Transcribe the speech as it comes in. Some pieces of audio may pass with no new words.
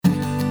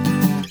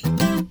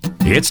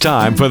It's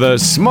time for the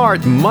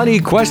Smart Money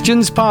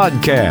Questions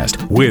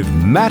Podcast with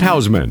Matt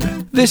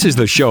Hausman. This is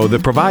the show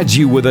that provides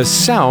you with a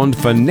sound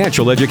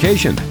financial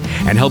education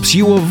and helps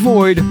you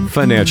avoid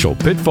financial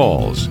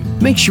pitfalls.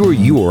 Make sure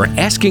you are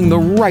asking the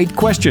right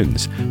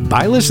questions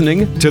by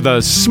listening to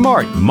the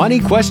Smart Money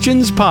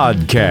Questions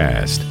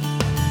Podcast.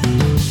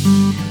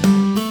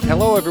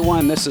 Hello,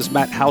 everyone. This is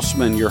Matt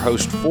Hausman, your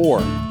host for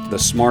the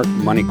Smart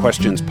Money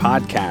Questions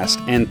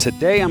Podcast. And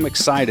today I'm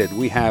excited.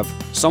 We have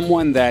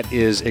someone that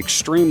is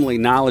extremely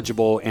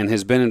knowledgeable and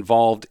has been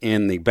involved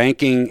in the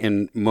banking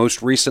and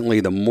most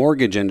recently the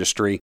mortgage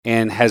industry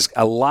and has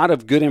a lot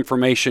of good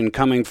information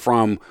coming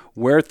from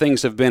where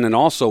things have been and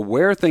also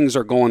where things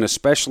are going,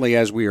 especially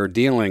as we are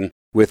dealing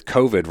with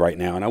COVID right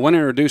now. And I want to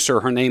introduce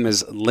her. Her name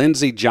is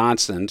Lindsay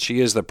Johnson.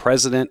 She is the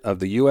president of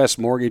the U.S.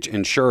 Mortgage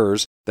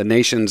Insurers, the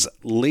nation's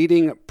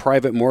leading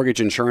private mortgage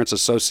insurance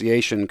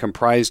association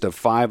comprised of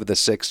 5 of the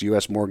 6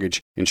 U.S.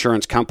 mortgage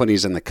insurance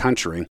companies in the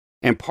country.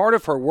 And part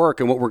of her work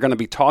and what we're going to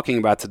be talking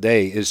about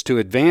today is to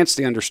advance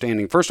the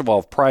understanding, first of all,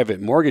 of private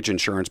mortgage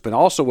insurance, but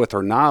also with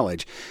her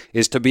knowledge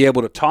is to be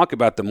able to talk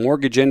about the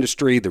mortgage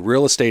industry, the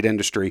real estate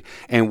industry,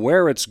 and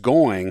where it's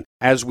going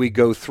as we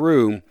go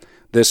through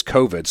this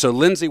COVID. So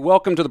Lindsay,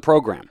 welcome to the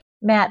program.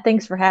 Matt,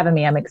 thanks for having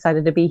me. I'm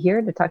excited to be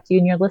here to talk to you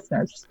and your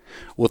listeners.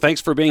 Well,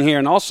 thanks for being here.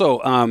 And also,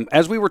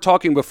 as we were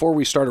talking before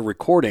we started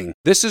recording,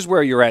 this is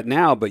where you're at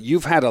now, but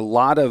you've had a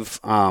lot of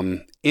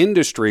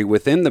industry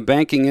within the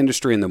banking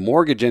industry and the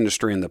mortgage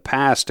industry in the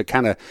past to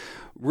kind of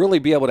really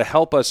be able to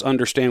help us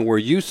understand where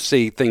you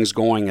see things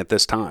going at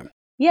this time.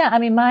 Yeah, I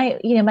mean,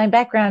 my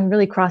background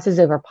really crosses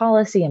over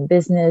policy and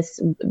business.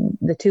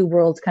 The two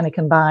worlds kind of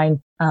combine.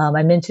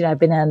 I mentioned I've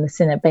been on the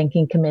Senate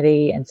Banking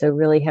Committee, and so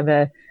really have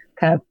a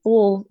kind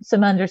of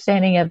some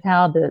understanding of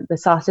how the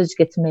sausage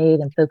gets made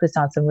and focused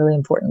on some really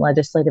important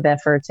legislative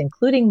efforts,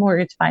 including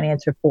mortgage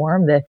finance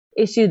reform, the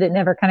issue that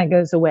never kind of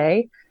goes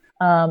away.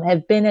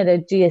 Have been at a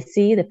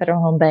GSC, the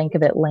Federal Home Bank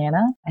of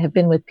Atlanta. I have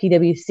been with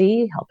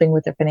PwC, helping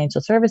with their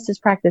financial services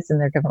practice and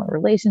their government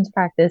relations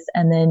practice,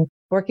 and then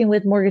working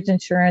with mortgage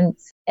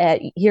insurance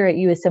here at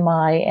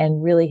USMI,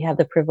 and really have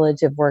the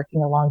privilege of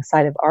working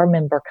alongside of our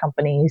member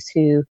companies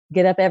who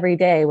get up every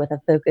day with a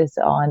focus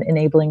on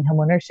enabling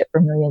homeownership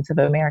for millions of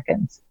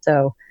Americans.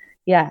 So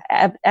yeah,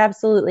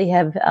 absolutely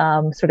have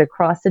sort of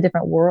crossed the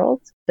different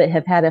worlds, but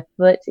have had a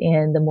foot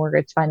in the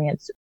mortgage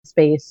finance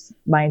space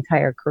my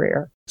entire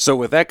career. So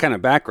with that kind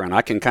of background,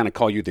 I can kind of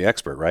call you the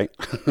expert, right?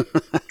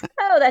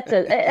 Oh,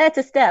 that's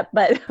a step,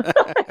 but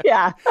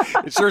yeah.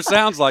 It sure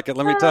sounds like it,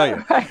 let me tell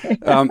you. Right.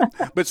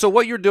 But so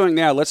what you're doing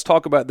now, let's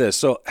talk about this.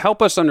 So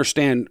help us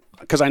understand,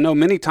 because I know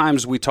many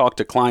times we talk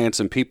to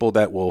clients and people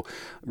that will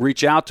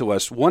reach out to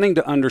us wanting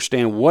to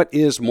understand what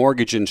is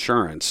mortgage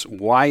insurance,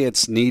 why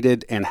it's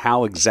needed, and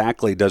how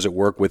exactly does it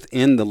work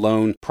within the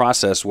loan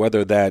process,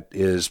 whether that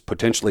is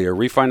potentially a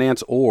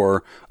refinance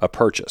or a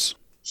purchase.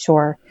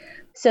 Sure.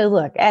 So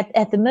look,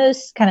 at the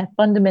most kind of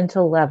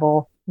fundamental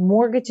level,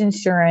 mortgage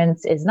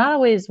insurance is not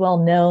always well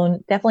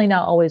known, definitely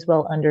not always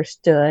well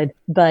understood,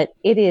 but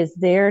it is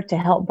there to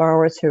help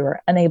borrowers who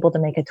are unable to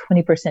make a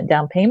 20%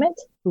 down payment,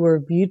 who are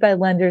viewed by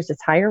lenders as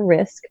higher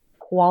risk,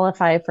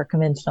 qualify for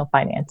conventional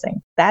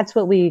financing. That's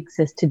what we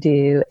exist to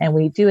do, and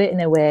we do it in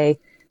a way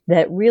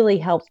that really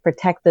helps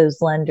protect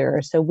those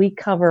lenders. So we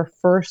cover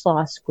first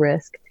loss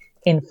risk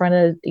in front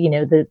of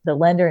the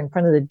lender, in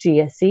front of the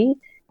GSE,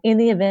 in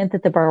the event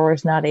that the borrower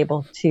is not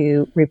able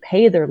to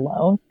repay their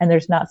loan and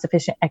there's not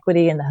sufficient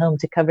equity in the home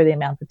to cover the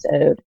amount that's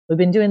owed. We've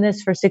been doing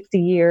this for 60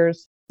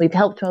 years. We've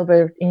helped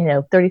over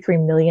 33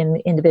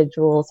 million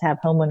individuals have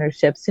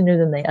homeownership sooner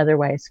than they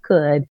otherwise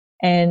could.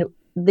 And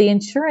the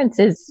insurance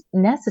is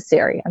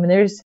necessary. I mean,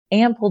 there's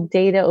ample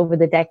data over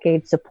the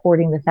decades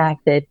supporting the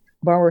fact that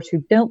borrowers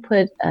who don't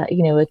put a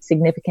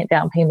significant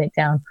down payment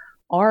down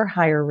are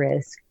higher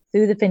risk.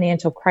 Through the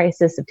financial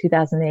crisis of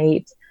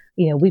 2008,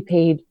 we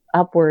paid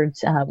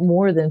upwards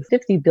more than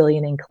 $50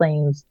 billion in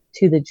claims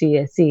to the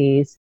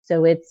GSEs.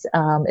 So it's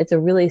a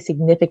really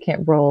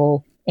significant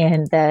role,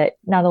 and that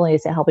not only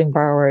is it helping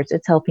borrowers,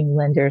 it's helping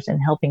lenders and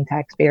helping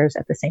taxpayers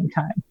at the same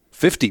time.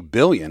 $50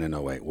 billion in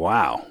 2008.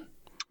 Wow.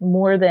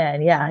 More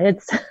than, yeah.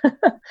 It's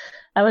that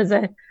was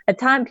a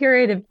time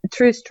period of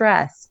true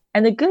stress.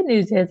 And the good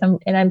news is,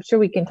 and I'm sure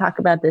we can talk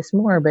about this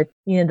more, but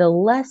the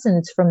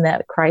lessons from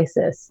that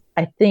crisis,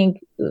 I think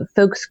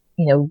folks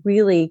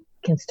really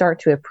can start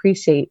to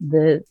appreciate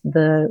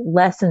the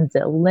lessons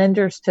that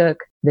lenders took,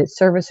 that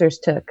servicers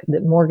took,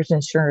 that mortgage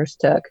insurers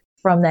took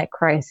from that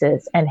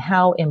crisis, and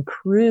how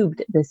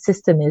improved the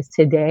system is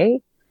today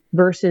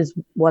versus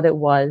what it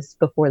was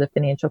before the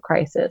financial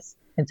crisis.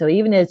 And so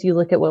even as you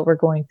look at what we're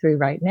going through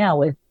right now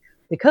with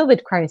the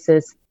COVID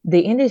crisis,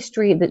 the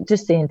industry,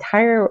 just the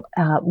entire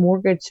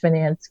mortgage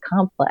finance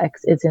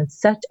complex is in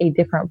such a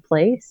different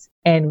place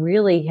and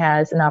really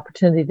has an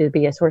opportunity to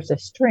be a source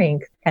of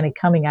strength kind of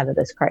coming out of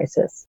this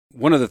crisis.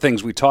 One of the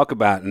things we talk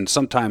about, and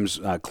sometimes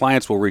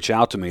clients will reach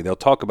out to me, they'll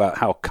talk about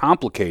how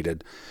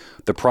complicated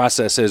the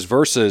process is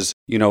versus,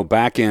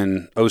 back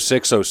in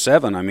 06,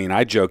 07, I mean,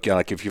 I joke,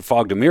 like if you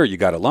fogged a mirror, you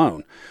got a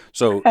loan.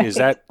 So is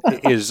that,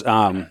 is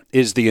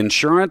the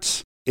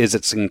insurance, is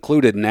it's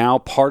included now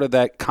part of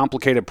that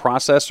complicated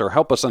process, or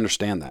help us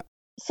understand that?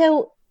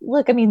 So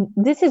look, I mean,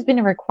 this has been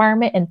a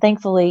requirement, and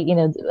thankfully,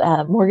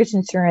 mortgage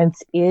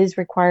insurance is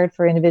required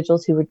for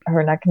individuals who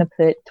are not going to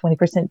put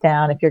 20%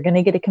 down. If you're going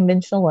to get a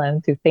conventional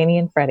loan through Fannie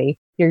and Freddie,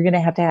 you're going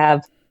to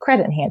have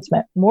credit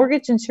enhancement.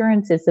 Mortgage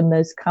insurance is the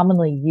most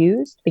commonly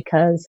used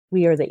because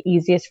we are the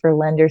easiest for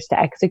lenders to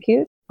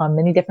execute on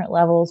many different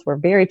levels. We're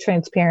very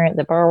transparent.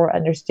 The borrower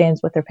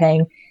understands what they're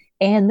paying.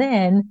 And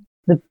then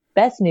the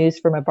best news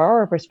from a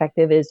borrower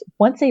perspective is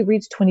once they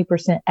reach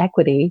 20%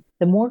 equity,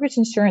 the mortgage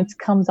insurance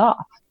comes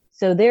off.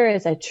 So there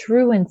is a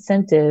true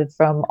incentive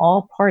from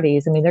all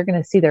parties. I mean, they're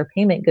going to see their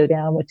payment go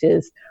down, which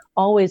is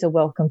always a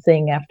welcome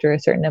thing after a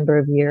certain number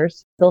of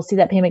years. They'll see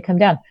that payment come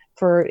down.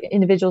 For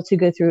individuals who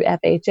go through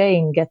FHA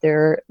and get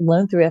their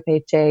loan through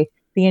FHA,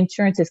 the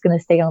insurance is going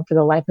to stay on for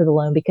the life of the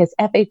loan because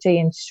FHA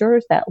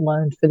insures that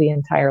loan for the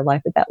entire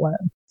life of that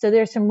loan. So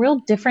there's some real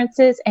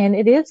differences, and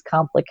it is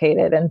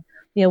complicated. And,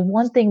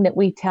 one thing that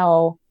we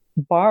tell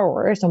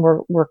borrowers, and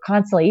we're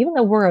constantly, even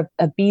though we're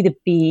a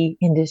B2B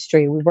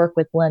industry, we work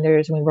with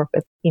lenders and we work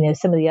with,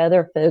 some of the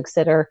other folks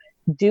that are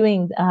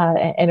doing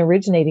and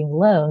originating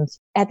loans.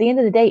 At the end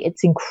of the day,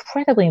 it's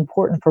incredibly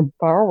important for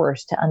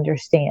borrowers to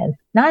understand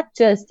not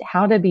just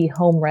how to be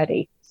home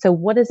ready. So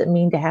what does it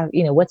mean to have,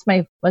 what's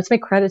my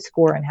credit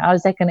score and how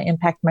is that going to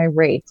impact my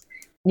rates?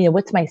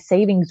 What's my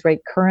savings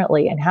rate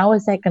currently and how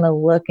is that going to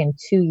look in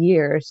 2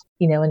 years,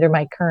 under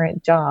my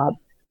current job?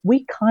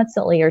 We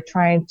constantly are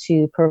trying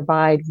to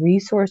provide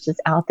resources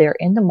out there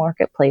in the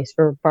marketplace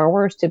for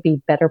borrowers to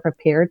be better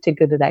prepared to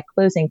go to that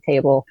closing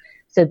table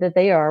so that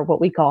they are what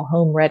we call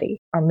home ready.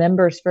 Our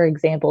members, for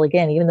example,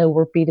 again, even though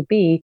we're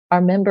B2B,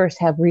 our members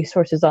have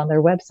resources on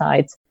their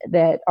websites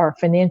that are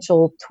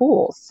financial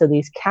tools. So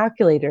these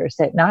calculators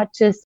that not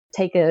just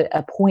take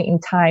a point in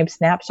time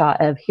snapshot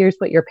of here's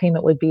what your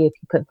payment would be if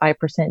you put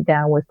 5%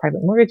 down with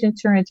private mortgage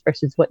insurance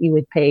versus what you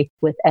would pay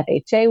with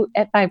FHA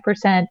at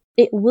 5%.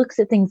 It looks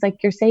at things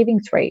like your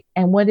savings rate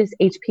and what is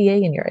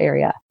HPA in your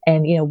area.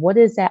 And, what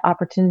is that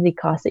opportunity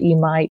cost that you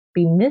might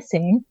be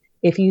missing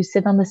if you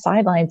sit on the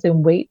sidelines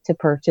and wait to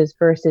purchase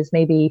versus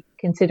maybe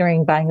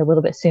considering buying a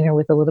little bit sooner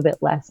with a little bit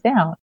less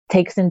down.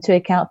 Takes into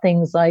account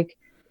things like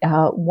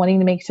wanting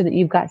to make sure that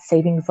you've got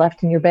savings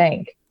left in your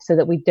bank so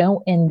that we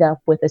don't end up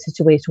with a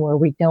situation where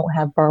we don't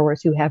have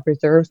borrowers who have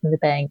reserves in the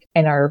bank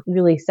and are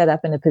really set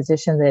up in a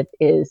position that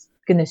is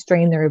going to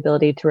strain their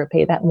ability to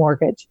repay that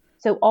mortgage.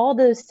 So all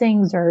those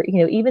things are,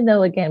 even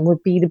though, again, we're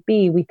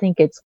B2B, we think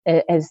it's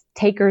as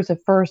takers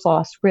of first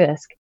loss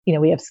risk.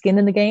 We have skin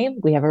in the game.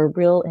 We have a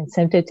real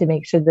incentive to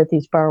make sure that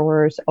these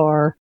borrowers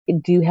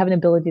do have an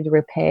ability to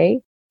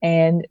repay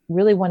and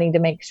really wanting to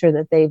make sure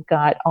that they've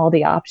got all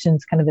the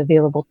options kind of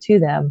available to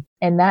them.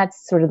 And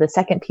that's sort of the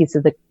second piece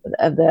of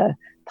the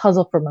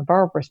puzzle from a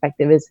borrower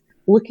perspective is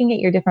looking at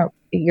your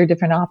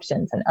different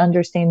options and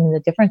understanding the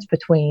difference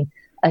between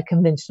a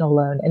conventional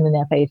loan and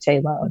an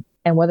FHA loan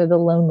and what are the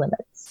loan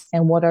limits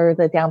and what are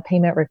the down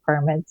payment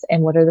requirements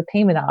and what are the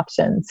payment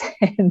options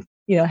and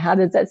how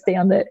does that stay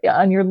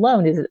on your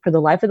loan? Is it for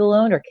the life of the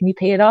loan or can you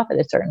pay it off at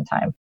a certain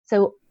time?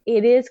 So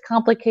it is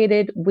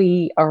complicated.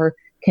 We are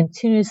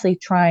continuously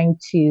trying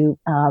to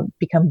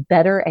become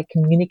better at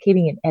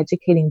communicating and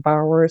educating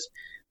borrowers.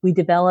 We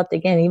developed,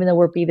 again, even though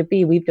we're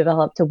B2B, we've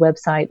developed a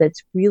website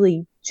that's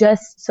really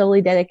just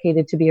solely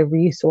dedicated to be a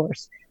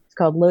resource. It's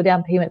called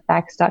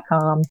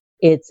lowdownpaymentfacts.com.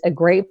 It's a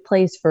great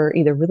place for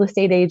either real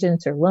estate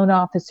agents or loan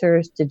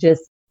officers to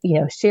just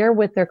share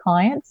with their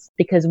clients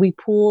because we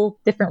pool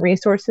different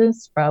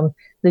resources from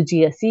the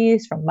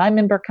GSEs, from my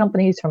member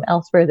companies, from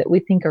elsewhere that we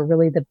think are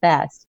really the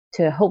best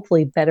to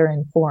hopefully better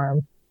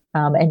inform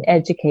and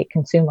educate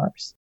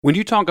consumers. When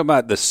you talk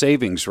about the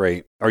savings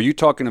rate, are you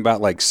talking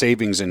about like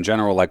savings in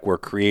general, like we're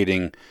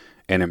creating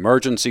an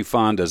emergency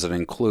fund? Does it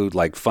include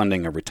like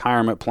funding a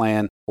retirement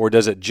plan, or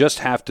does it just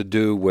have to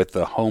do with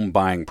the home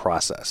buying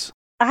process?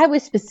 I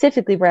was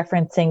specifically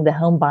referencing the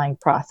home buying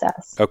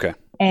process. Okay.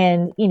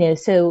 And,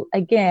 so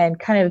again,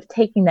 kind of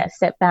taking that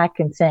step back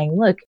and saying,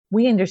 look,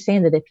 we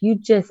understand that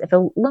if a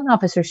loan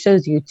officer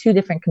shows you two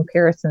different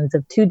comparisons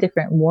of two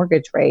different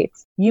mortgage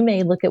rates, you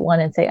may look at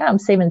one and say, I'm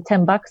saving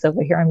 $10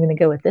 over here. I'm going to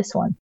go with this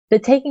one.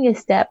 But taking a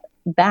step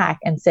back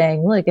and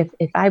saying, look,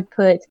 if I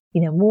put,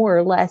 more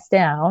or less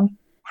down,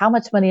 how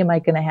much money am I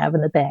going to have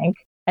in the bank?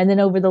 And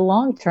then over the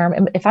long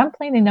term, if I'm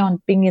planning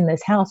on being in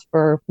this house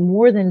for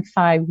more than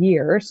 5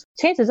 years,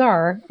 chances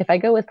are, if I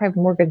go with private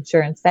mortgage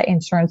insurance, that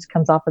insurance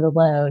comes off of the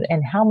loan.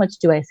 And how much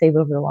do I save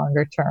over the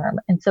longer term?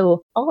 And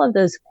so all of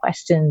those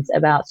questions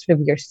about sort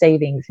of your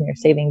savings and your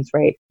savings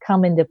rate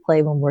come into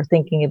play when we're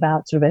thinking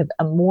about sort of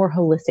a more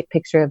holistic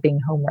picture of being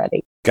home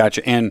ready.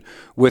 Gotcha. And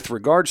with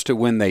regards to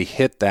when they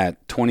hit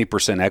that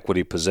 20%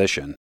 equity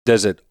position,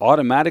 does it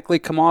automatically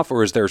come off,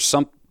 or is there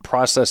some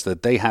process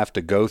that they have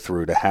to go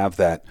through to have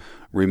that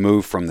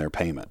removed from their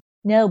payment?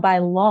 No, by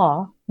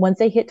law, once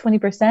they hit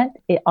 20%,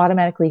 it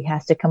automatically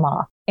has to come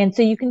off. And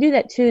so you can do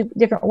that two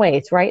different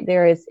ways, right?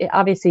 There is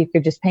obviously if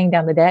you're just paying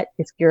down the debt,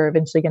 you're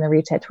eventually going to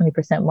reach that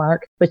 20%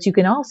 mark, but you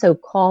can also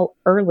call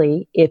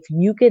early if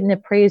you get an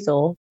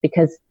appraisal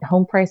because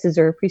home prices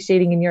are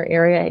appreciating in your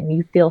area and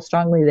you feel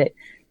strongly that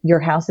your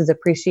house is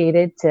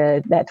appreciated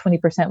to that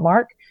 20%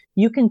 mark.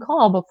 You can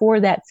call before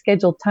that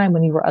scheduled time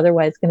when you were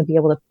otherwise going to be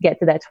able to get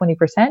to that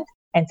 20%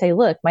 and say,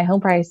 look, my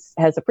home price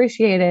has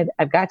appreciated.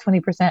 I've got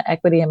 20%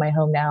 equity in my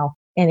home now.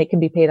 And it can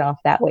be paid off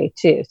that way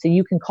too. So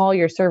you can call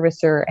your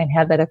servicer and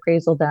have that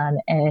appraisal done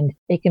and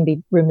it can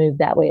be removed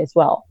that way as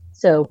well.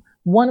 So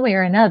one way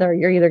or another,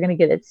 you're either going to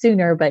get it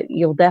sooner, but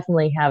you'll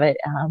definitely have it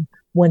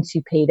once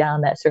you pay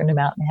down that certain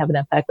amount and have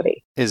enough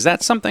equity. Is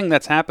that something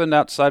that's happened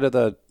outside of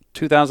the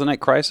 2008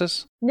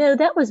 crisis? No,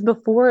 that was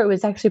before. It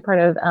was actually part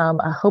of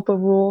a HOPA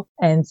rule.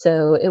 And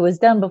so it was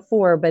done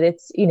before, but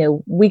it's,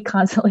 we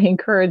constantly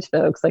encourage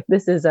folks, like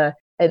this is an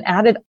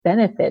added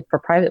benefit for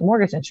private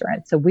mortgage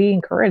insurance. So we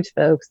encourage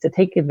folks to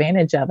take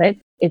advantage of it.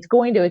 It's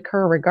going to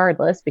occur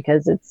regardless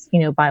because it's,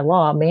 by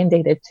law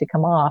mandated to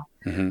come off.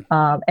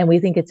 Mm-hmm. And we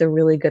think it's a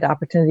really good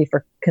opportunity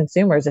for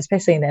consumers,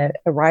 especially in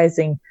a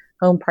rising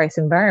home price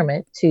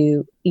environment,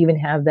 to even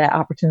have that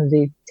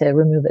opportunity to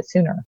remove it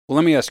sooner. Well,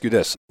 let me ask you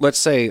this. Let's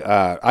say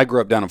I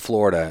grew up down in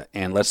Florida,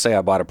 and let's say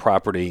I bought a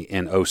property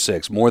in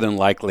 2006, more than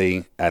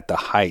likely at the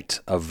height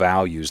of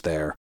values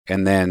there.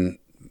 And then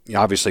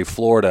obviously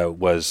Florida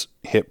was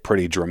hit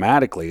pretty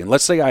dramatically. And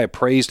let's say I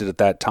appraised it at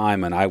that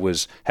time and I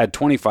had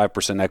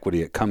 25%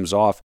 equity, it comes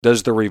off.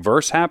 Does the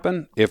reverse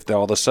happen if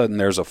all of a sudden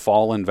there's a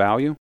fall in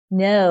value?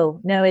 No,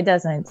 it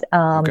doesn't.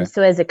 Okay.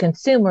 So as a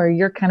consumer,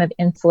 you're kind of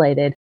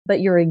insulated. But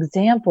your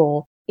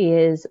example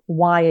is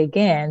why,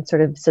 again, so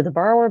the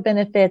borrower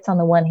benefits on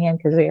the one hand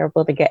because they're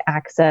able to get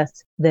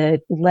access,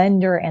 the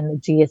lender and the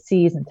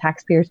GSEs and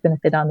taxpayers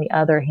benefit on the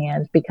other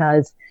hand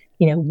because,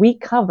 we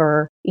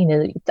cover,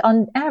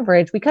 on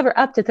average, we cover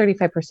up to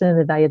 35% of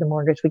the value of the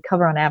mortgage. We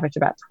cover on average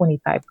about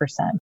 25%.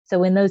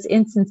 So in those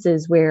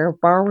instances where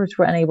borrowers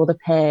were unable to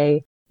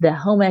pay, the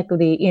home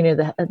equity,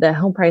 the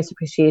home price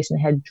appreciation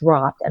had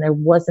dropped and there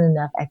wasn't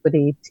enough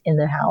equity in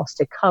the house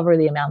to cover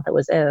the amount that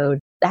was owed.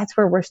 That's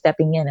where we're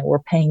stepping in and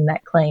we're paying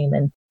that claim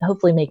and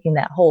hopefully making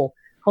that whole.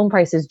 Home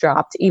prices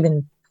dropped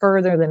even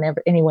further than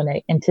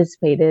anyone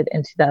anticipated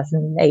in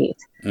 2008.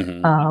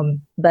 Mm-hmm.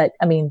 But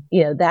I mean,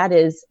 that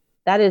is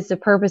the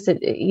purpose of,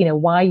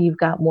 why you've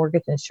got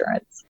mortgage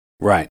insurance.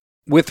 Right.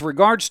 With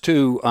regards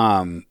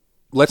to,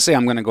 let's say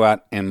I'm going to go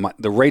out and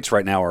the rates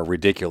right now are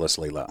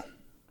ridiculously low.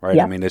 Right.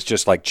 Yeah. I mean, it's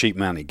just like cheap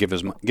money. Give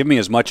me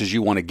as much as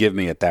you want to give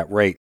me at that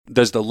rate.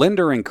 Does the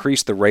lender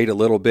increase the rate a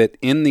little bit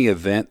in the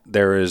event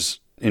there is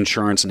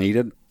insurance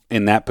needed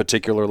in that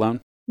particular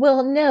loan?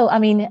 Well, no, I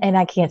mean, and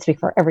I can't speak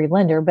for every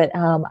lender, but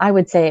I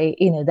would say,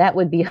 that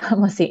would be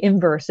almost the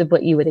inverse of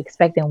what you would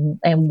expect and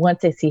want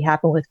to see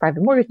happen with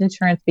private mortgage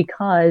insurance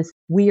because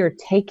we are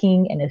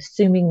taking and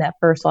assuming that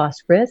first loss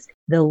risk.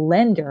 The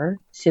lender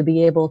should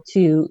be able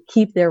to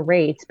keep their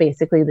rates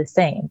basically the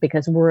same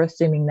because we're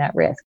assuming that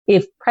risk.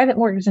 If private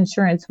mortgage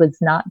insurance was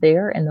not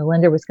there and the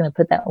lender was going to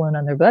put that loan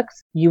on their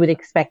books, you would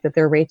expect that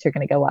their rates are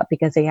going to go up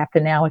because they have to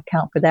now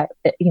account for that,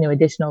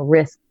 additional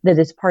risk that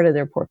is part of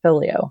their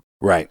portfolio.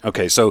 Right.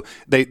 Okay. So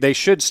they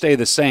should stay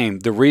the same.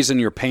 The reason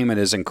your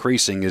payment is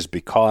increasing is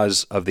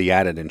because of the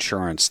added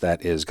insurance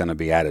that is going to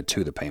be added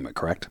to the payment,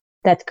 correct?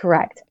 That's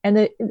correct.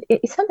 And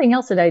it's something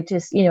else that I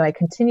just, I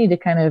continue to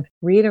kind of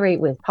reiterate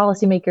with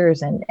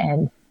policymakers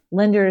and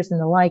lenders and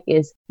the like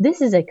is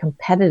this is a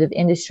competitive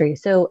industry.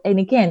 So, and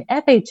again,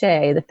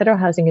 FHA, the Federal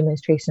Housing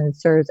Administration,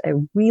 serves a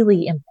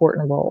really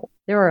important role.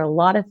 There are a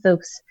lot of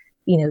folks,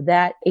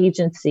 that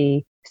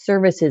agency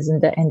services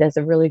and does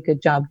a really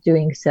good job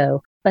doing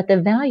so. But the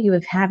value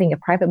of having a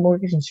private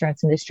mortgage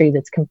insurance industry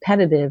that's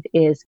competitive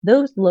is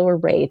those lower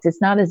rates.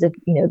 It's not as if,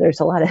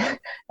 there's a lot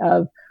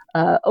of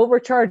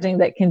overcharging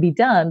that can be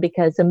done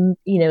because,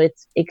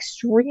 it's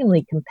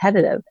extremely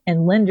competitive.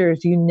 And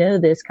lenders,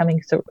 this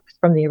coming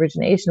from the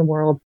origination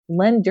world,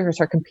 lenders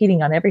are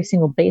competing on every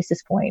single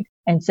basis point.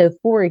 And so,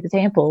 for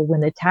example,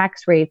 when the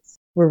tax rates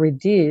were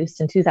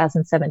reduced in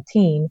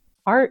 2017,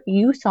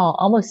 you saw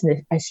almost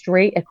a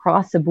straight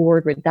across the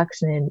board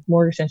reduction in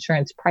mortgage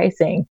insurance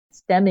pricing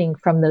stemming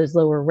from those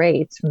lower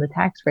rates, from the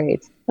tax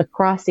rates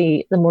across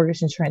the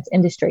mortgage insurance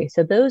industry.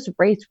 So those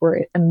rates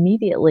were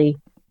immediately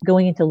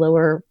going into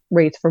lower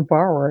rates for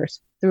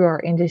borrowers through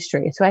our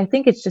industry. So I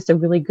think it's just a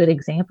really good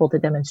example to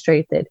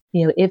demonstrate that,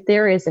 if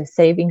there is a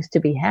savings to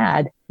be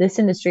had, this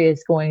industry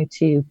is going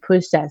to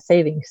push that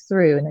savings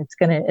through and it's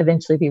going to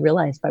eventually be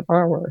realized by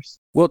borrowers.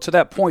 Well, to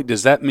that point,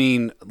 does that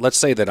mean, let's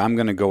say that I'm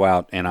going to go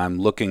out and I'm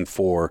going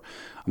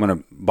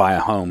to buy a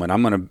home and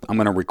I'm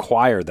going to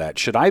require that.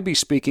 Should I be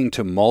speaking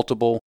to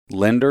multiple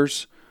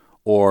lenders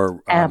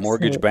or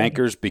mortgage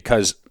bankers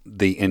because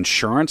the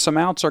insurance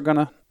amounts are going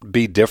to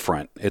be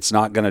different? It's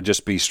not going to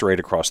just be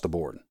straight across the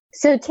board.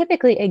 So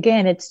typically,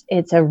 again,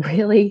 it's a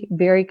really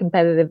very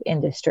competitive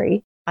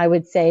industry. I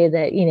would say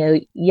that,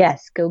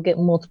 yes, go get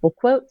multiple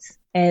quotes.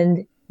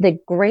 And the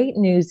great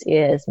news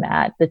is,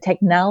 Matt, the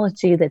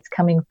technology that's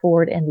coming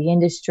forward in the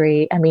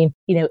industry, I mean,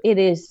 it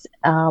is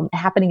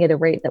happening at a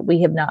rate that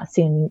we have not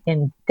seen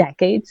in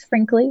decades,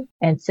 frankly.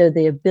 And so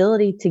the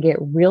ability to get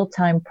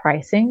real-time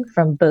pricing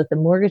from both the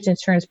mortgage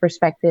insurance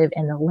perspective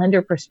and the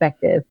lender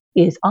perspective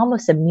is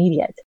almost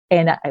immediate.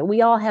 And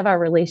we all have our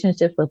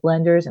relationships with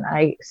lenders, and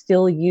I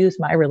still use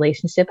my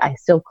relationship. I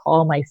still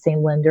call my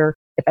same lender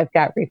if I've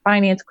got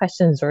refinance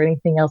questions or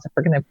anything else. If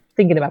we're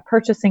thinking about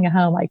purchasing a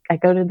home, I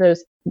go to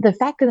those. The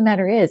fact of the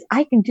matter is,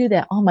 I can do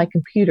that on my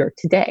computer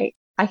today.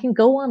 I can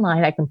go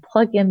online, I can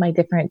plug in my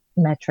different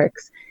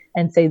metrics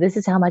and say, this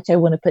is how much I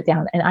want to put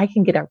down. And I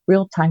can get a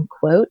real-time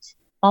quote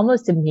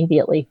almost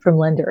immediately from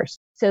lenders.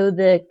 So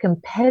the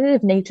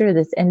competitive nature of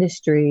this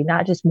industry,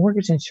 not just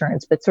mortgage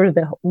insurance, but sort of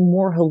the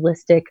more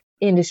holistic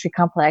industry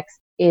complex,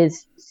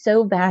 is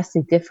so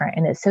vastly different,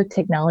 and it's so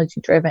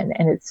technology driven,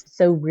 and it's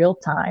so real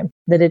time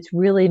that it's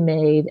really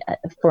made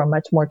for a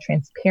much more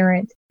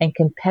transparent and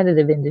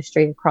competitive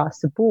industry across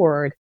the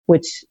board,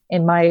 which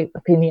in my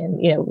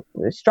opinion,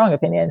 strong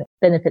opinion,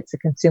 benefits the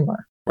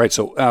consumer. Right.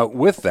 So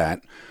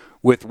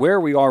with where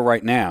we are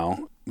right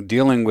now,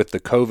 dealing with the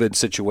COVID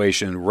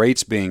situation,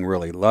 rates being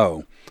really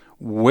low,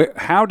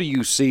 how do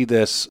you see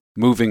this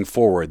moving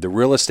forward? The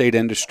real estate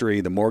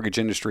industry, the mortgage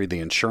industry, the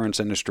insurance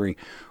industry.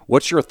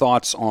 What's your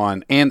thoughts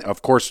on, and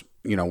of course,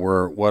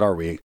 we're,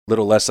 a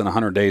little less than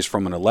 100 days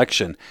from an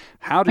election.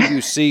 How do you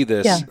see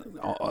this? Yeah.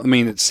 I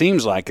mean, it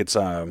seems like it's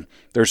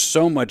there's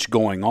so much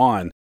going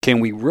on.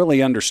 Can we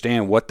really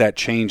understand what that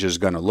change is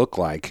going to look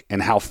like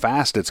and how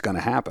fast it's going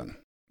to happen?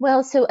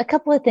 Well, so a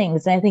couple of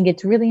things. I think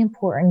it's really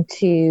important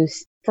to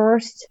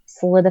first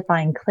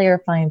solidify and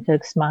clarify in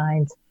folks'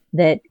 minds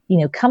that,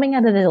 coming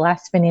out of the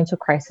last financial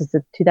crisis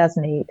of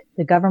 2008,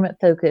 the government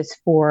focused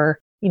for,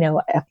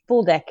 a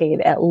full decade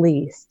at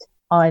least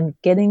on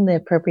getting the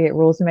appropriate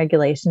rules and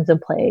regulations in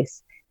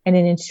place and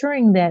in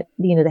ensuring that,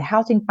 the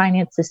housing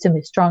finance system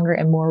is stronger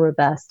and more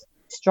robust,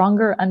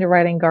 stronger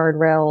underwriting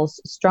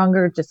guardrails,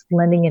 stronger just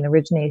lending and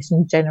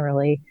origination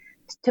generally,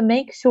 to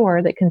make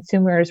sure that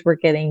consumers were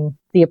getting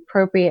the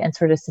appropriate and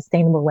sort of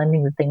sustainable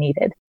lending that they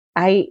needed.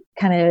 I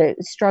kind of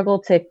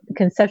struggle to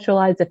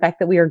conceptualize the fact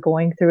that we are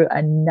going through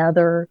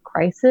another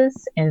crisis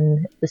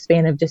in the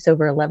span of just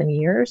over 11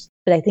 years.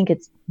 But I think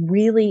it's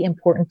really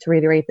important to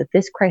reiterate that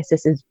this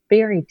crisis is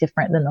very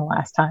different than the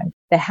last time.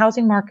 The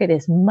housing market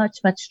is much,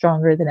 much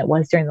stronger than it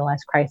was during the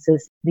last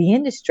crisis. The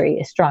industry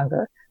is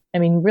stronger. I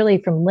mean,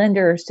 really from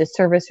lenders to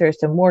servicers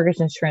to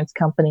mortgage insurance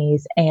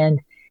companies and,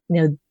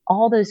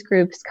 all those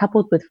groups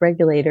coupled with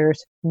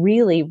regulators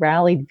really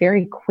rallied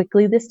very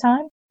quickly this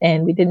time.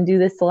 And we didn't do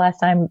this the last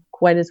time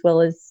quite as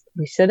well as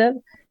we should have,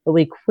 but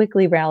we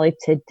quickly rallied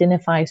to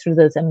identify sort of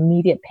those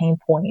immediate pain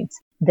points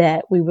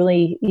that we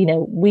really,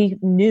 we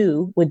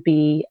knew would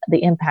be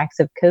the impacts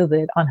of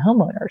COVID on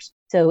homeowners.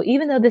 So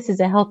even though this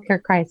is a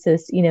healthcare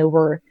crisis,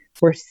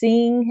 we're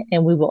seeing,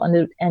 and we will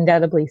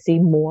undoubtedly see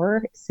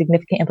more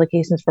significant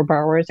implications for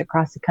borrowers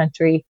across the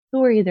country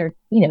who are either,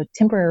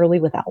 temporarily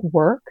without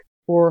work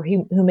or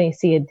who may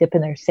see a dip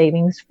in their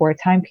savings for a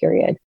time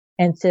period.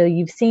 And so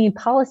you've seen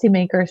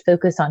policymakers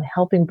focus on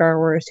helping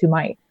borrowers who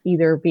might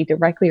either be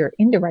directly or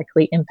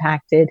indirectly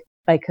impacted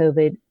by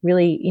COVID.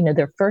 Really,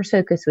 their first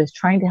focus was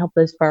trying to help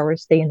those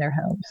borrowers stay in their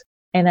homes.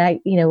 And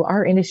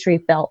our industry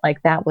felt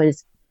like that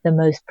was the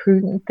most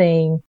prudent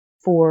thing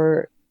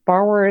for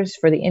borrowers,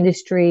 for the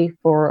industry,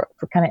 for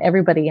kind of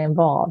everybody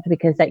involved,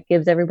 because that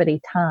gives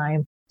everybody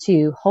time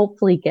to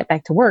hopefully get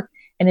back to work.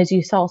 And as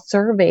you saw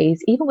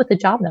surveys, even with the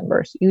job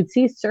numbers, you would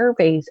see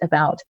surveys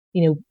about,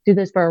 do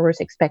those borrowers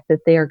expect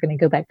that they are going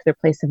to go back to their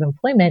place of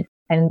employment?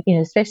 And,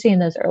 especially in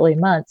those early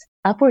months,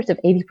 upwards of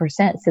 80%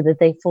 said that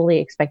they fully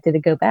expected to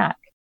go back.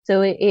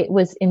 So it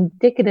was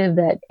indicative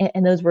that,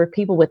 and those were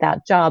people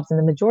without jobs, and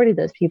the majority of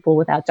those people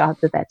without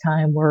jobs at that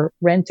time were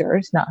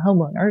renters, not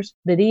homeowners.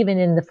 But even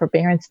in the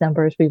forbearance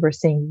numbers, we were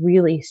seeing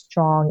really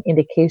strong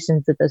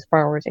indications that those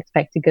borrowers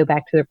expect to go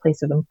back to their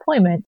place of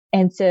employment.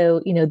 And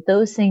so,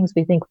 those things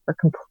we think are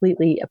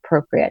completely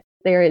appropriate.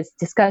 There is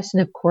discussion,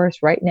 of course,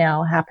 right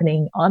now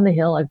happening on the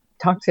Hill. I've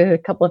talked to a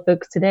couple of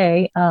folks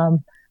today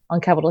on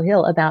Capitol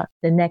Hill about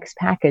the next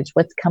package,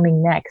 what's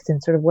coming next,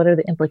 and sort of what are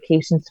the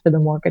implications for the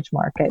mortgage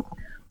market.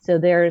 So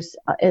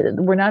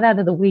we're not out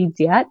of the weeds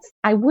yet.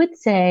 I would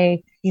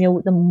say,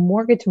 the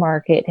mortgage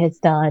market has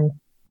done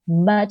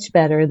much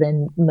better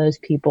than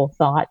most people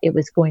thought it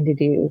was going to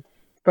do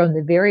from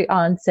the very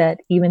onset,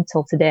 even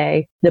till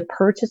today. The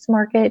purchase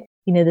market,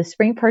 the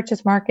spring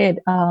purchase market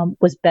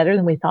was better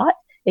than we thought.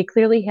 It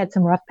clearly had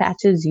some rough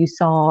patches. You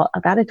saw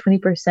about a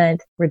 20%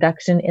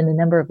 reduction in the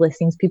number of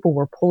listings. People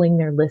were pulling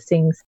their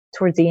listings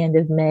towards the end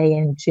of May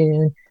and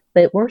June,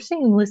 but we're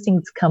seeing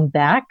listings come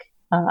back.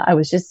 I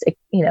was just,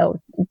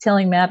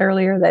 telling Matt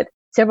earlier that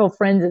several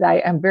friends that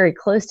I'm very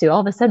close to, all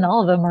of a sudden,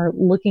 all of them are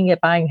looking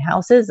at buying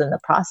houses, and the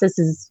process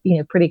is,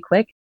 pretty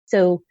quick.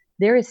 So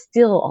there is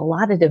still a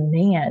lot of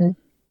demand.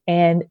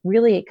 And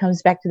really, it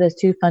comes back to those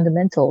two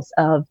fundamentals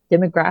of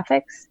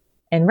demographics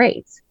and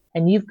rates.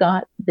 And you've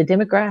got the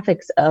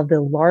demographics of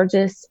the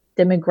largest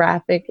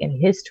demographic in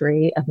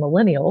history of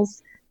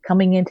millennials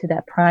coming into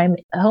that prime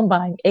home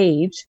buying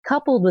age,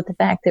 coupled with the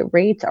fact that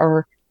rates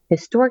are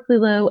historically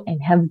low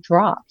and have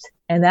dropped.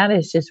 And that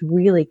is just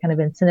really kind of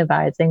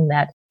incentivizing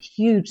that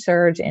huge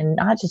surge in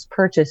not just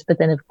purchase, but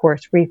then of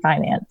course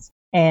refinance.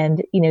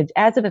 And,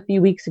 as of a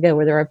few weeks ago,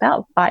 where there were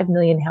about 5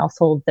 million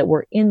households that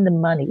were in the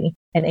money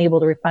and able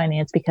to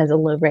refinance because of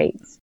low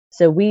rates.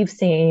 So we've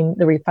seen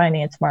the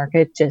refinance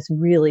market just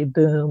really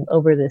boom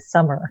over this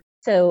summer.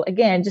 So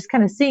again, just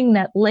kind of seeing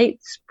that late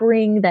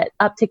spring, that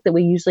uptick that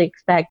we usually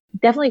expect,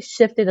 definitely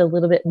shifted a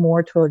little bit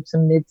more towards the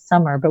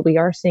midsummer, but we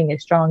are seeing a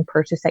strong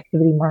purchase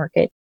activity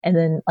market. And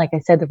then, like I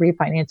said, the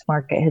refinance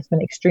market has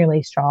been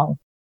extremely strong.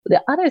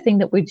 The other thing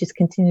that we just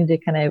continue to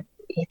kind of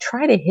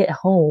try to hit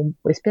home,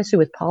 especially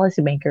with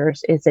policymakers,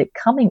 is that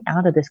coming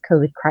out of this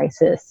COVID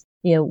crisis,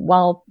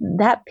 while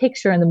that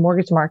picture in the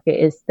mortgage market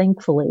is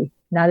thankfully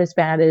not as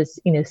bad as,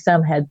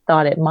 some had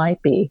thought it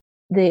might be,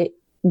 the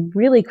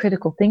really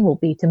critical thing will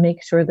be to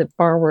make sure that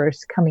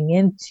borrowers coming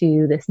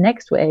into this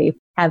next wave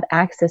have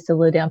access to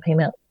low down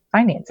payment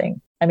financing.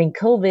 I mean,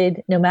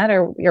 COVID, no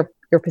matter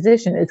your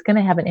position, is going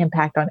to have an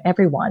impact on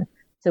everyone.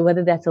 So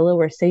whether that's a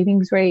lower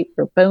savings rate,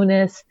 your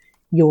bonus,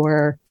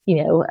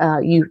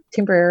 you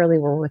temporarily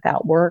were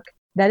without work,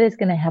 that is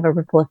going to have a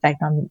ripple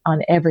effect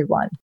on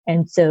everyone.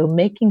 And so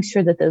making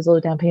sure that those low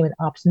down payment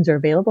options are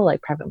available,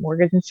 like private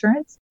mortgage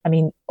insurance. I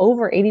mean,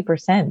 over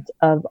 80%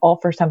 of all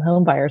first time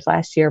home buyers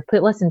last year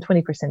put less than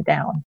 20%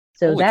 down.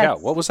 So Holy cow,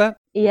 what was that?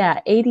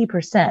 Yeah,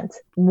 80%,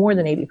 more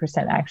than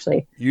 80%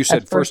 actually. You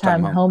said first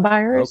time home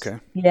buyers. Okay.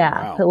 Yeah,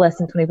 wow. Put less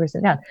than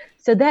 20% down.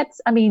 So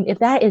if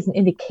that is an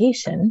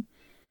indication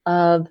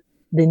of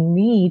the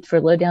need for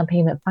low down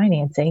payment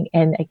financing.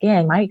 And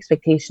again, my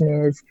expectation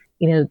is,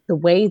 the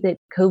way that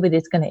COVID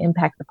is going to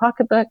impact the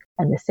pocketbook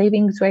and the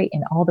savings rate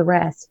and all the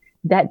rest,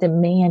 that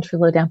demand for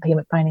low down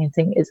payment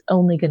financing is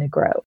only going to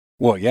grow.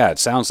 Well, yeah, it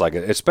sounds like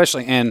it,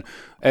 especially, and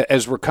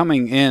as we're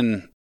coming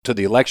in to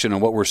the election and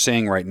what we're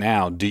seeing right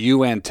now, do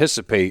you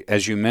anticipate,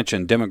 as you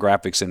mentioned,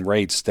 demographics and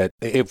rates, that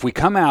if we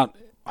come out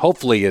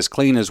hopefully as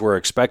clean as we're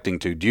expecting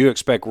to, do you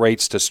expect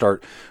rates to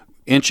start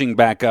inching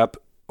back up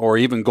or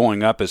even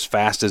going up as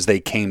fast as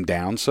they came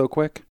down so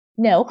quick?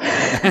 No,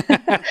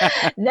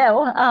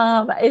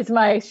 no, is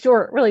my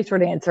really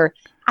short answer.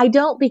 I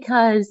don't,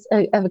 because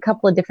of a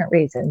couple of different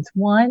reasons.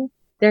 One,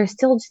 there's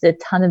still just a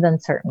ton of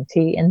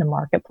uncertainty in the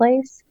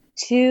marketplace.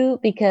 Two,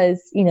 because,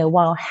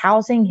 while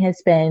housing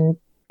has been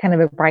kind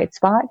of a bright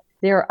spot,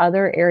 there are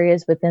other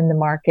areas within the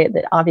market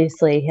that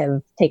obviously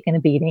have taken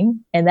a beating,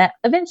 and that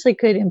eventually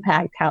could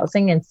impact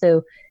housing. And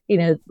so,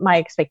 my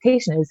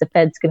expectation is the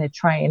Fed's going to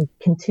try and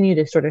continue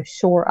to sort of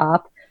shore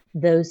up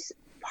those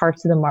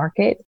parts of the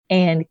market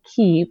and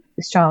keep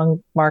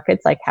strong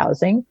markets like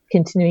housing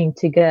continuing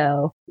to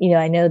go.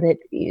 I know that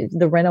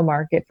the rental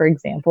market, for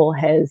example,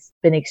 has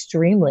been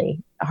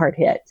extremely hard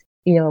hit.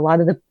 A lot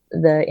of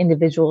the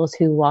individuals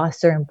who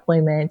lost their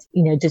employment,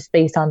 just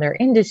based on their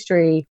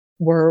industry,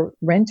 were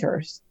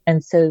renters.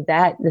 And so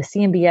that the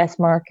CMBS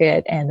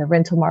market and the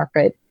rental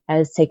market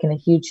has taken a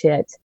huge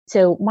hit.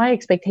 So my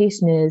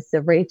expectation is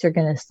the rates are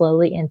going to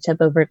slowly inch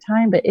up over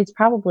time, but it's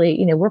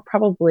probably, we're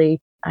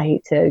probably, I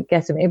hate to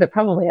guesstimate, but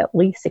probably at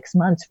least 6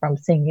 months from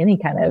seeing any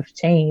kind of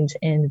change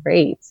in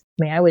rates.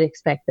 I mean, I would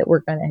expect that we're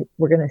going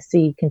to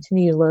see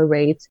continued low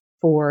rates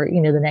for,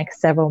 the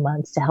next several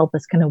months to help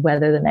us kind of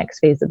weather the next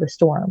phase of the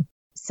storm.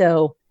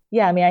 So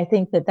yeah, I mean, I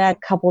think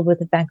that coupled with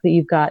the fact that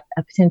you've got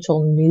a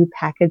potential new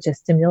package of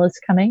stimulus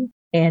coming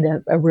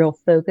and a real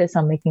focus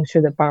on making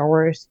sure that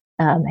borrowers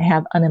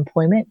have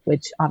unemployment,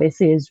 which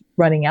obviously is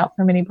running out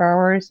for many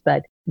borrowers,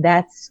 but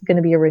that's going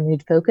to be a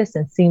renewed focus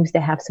and seems to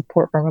have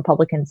support from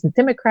Republicans and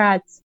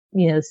Democrats.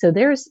 So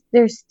there's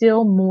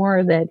still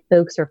more that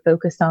folks are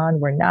focused on.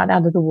 We're not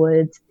out of the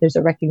woods. There's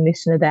a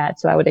recognition of that.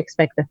 So I would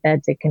expect the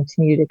Fed to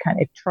continue to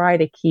kind of try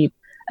to keep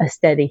a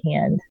steady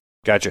hand.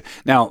 Gotcha.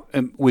 Now,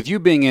 with you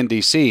being in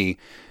D.C.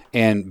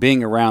 and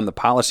being around the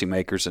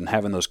policymakers and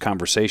having those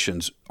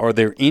conversations, are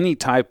there any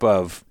type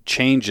of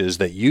changes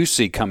that you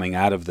see coming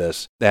out of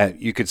this that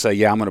you could say,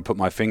 yeah, I'm going to put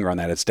my finger on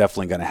that, it's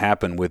definitely going to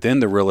happen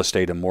within the real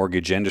estate and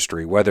mortgage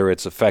industry, whether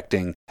it's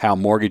affecting how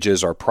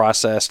mortgages are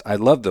processed? I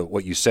love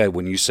what you said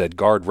when you said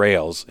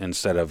guardrails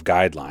instead of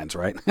guidelines,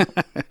 right?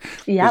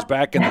 Yeah. Because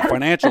back in the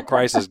financial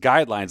crisis,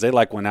 guidelines, they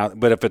went out.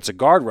 But if it's a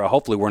guardrail,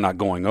 hopefully we're not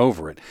going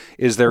over it.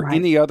 Is there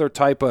any other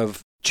type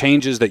of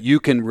changes that you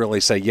can really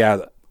say, yeah,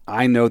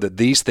 I know that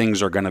these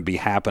things are going to be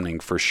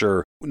happening for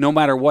sure, no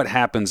matter what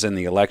happens in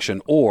the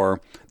election? Or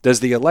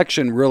does the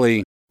election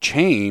really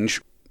change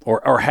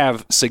or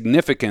have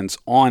significance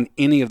on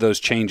any of those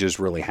changes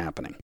really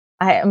happening?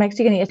 I'm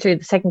actually going to answer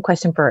the second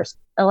question first.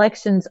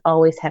 Elections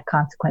always have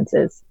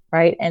consequences,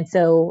 right? And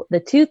so the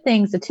two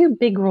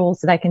big rules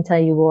that I can tell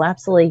you will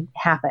absolutely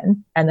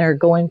happen, and they're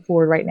going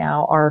forward right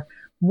now, are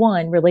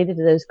one, related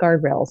to those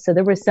guardrails. So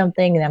there was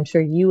something, and I'm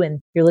sure you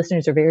and your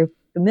listeners are very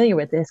familiar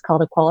with this,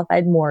 called a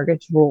qualified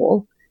mortgage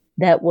rule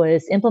that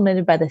was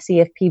implemented by the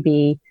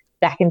CFPB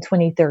back in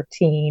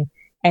 2013,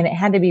 and it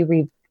had to be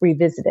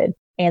revisited.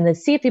 And the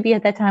CFPB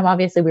at that time,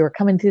 obviously, we were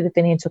coming through the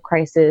financial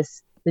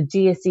crisis. The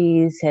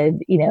GSEs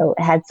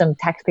had some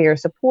taxpayer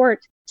support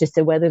just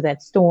to weather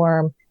that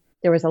storm.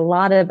 There was a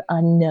lot of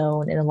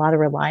unknown and a lot of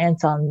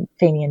reliance on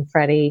Fannie and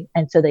Freddie.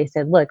 And so they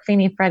said, look,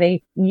 Fannie and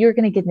Freddie, you're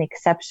going to get an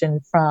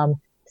exception from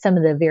some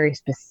of the very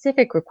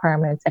specific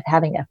requirements of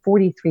having a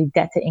 43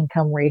 debt to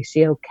income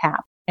ratio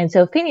cap. And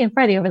so Fannie and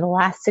Freddie over the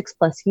last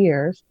 6+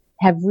 years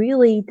have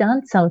really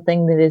done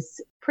something that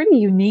is pretty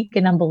unique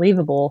and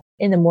unbelievable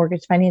in the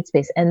mortgage finance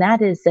space. And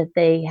that is that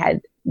they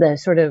had the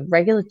sort of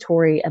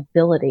regulatory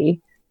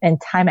ability and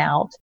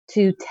timeout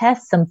to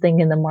test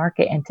something in the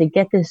market and to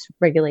get this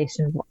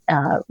regulation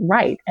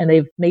right. And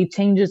they've made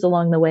changes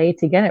along the way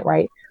to get it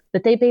right.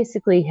 But they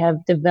basically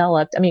have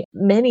developed,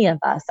 many of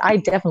us, I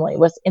definitely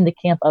was in the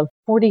camp of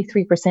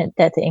 43%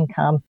 debt to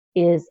income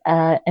is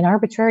an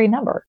arbitrary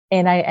number.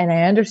 And I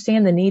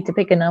understand the need to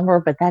pick a number,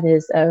 but that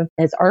is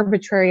as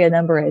arbitrary a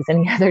number as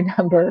any other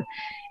number.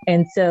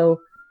 And so,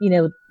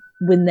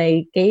 when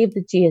they gave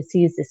the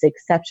GSEs this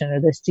exception or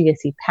this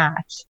GSE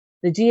patch,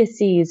 the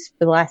GSEs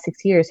for the last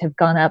 6 years have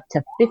gone up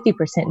to 50%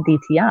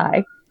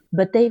 DTI,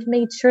 but they've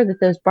made sure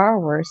that those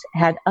borrowers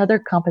had other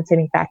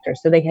compensating factors.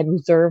 So they had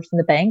reserves in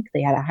the bank,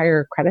 they had a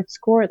higher credit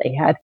score, they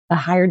had a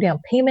higher down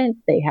payment,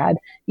 they had,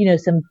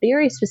 some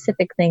very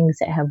specific things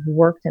that have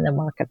worked in the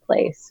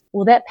marketplace.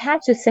 Well, that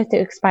patch is set to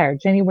expire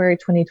January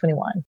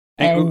 2021.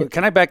 And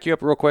can I back you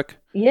up real quick?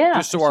 Yeah.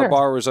 Just so sure. our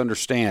borrowers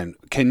understand,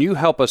 can you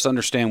help us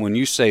understand when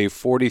you say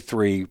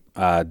 43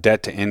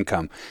 debt to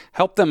income,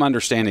 help them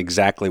understand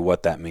exactly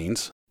what that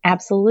means?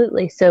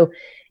 Absolutely. So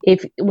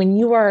when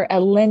you are a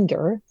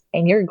lender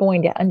and you're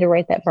going to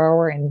underwrite that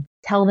borrower and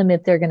tell them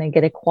if they're going to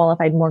get a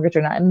qualified mortgage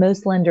or not, and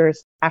most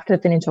lenders after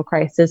the financial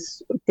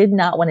crisis did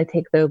not want to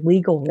take the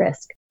legal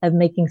risk of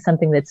making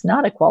something that's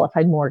not a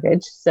qualified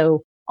mortgage.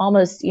 So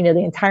almost, the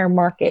entire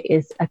market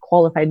is a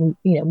qualified,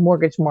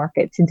 mortgage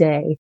market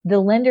today. The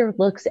lender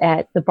looks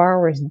at the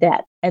borrower's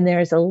debt, and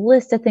there's a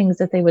list of things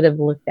that they would have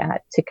looked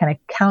at to kind of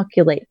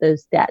calculate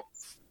those debts.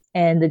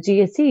 And the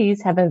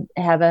GSEs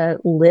have a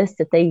list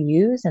that they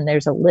use, and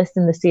there's a list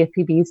in the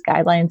CFPB's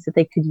guidelines that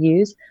they could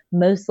use.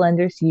 Most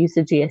lenders use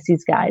the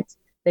GSEs guides.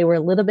 They were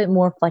a little bit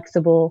more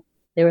flexible.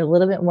 They were a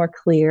little bit more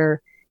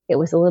clear. It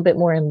was a little bit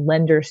more in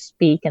lender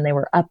speak, and they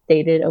were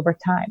updated over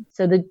time.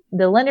 So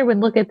the lender would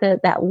look at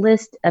that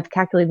list of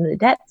calculating the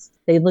debts.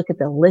 They look at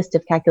the list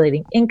of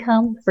calculating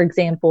income. For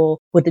example,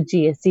 with the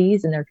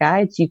GSEs and their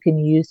guides, you can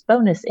use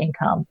bonus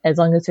income as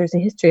long as there's a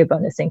history of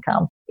bonus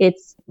income.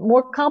 It's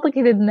more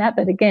complicated than that,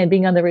 but again,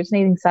 being on the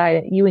originating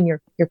side, you and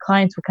your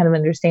clients will kind of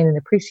understand and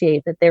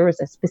appreciate that there was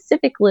a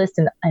specific list,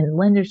 and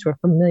lenders were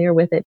familiar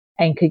with it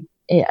and could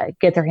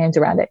get their hands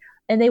around it.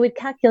 And they would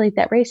calculate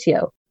that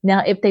ratio.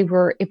 Now, if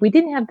we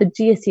didn't have the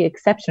GSE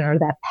exception or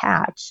that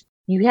patch,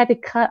 you had to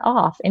cut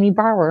off any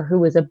borrower who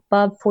was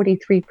above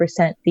 43%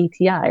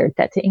 DTI or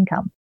debt to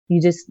income.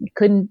 You just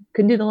couldn't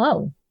do the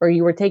loan, or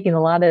you were taking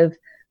a lot of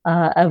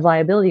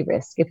liability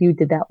risk if you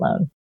did that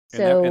loan.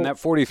 And that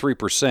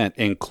 43%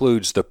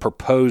 includes the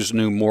proposed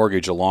new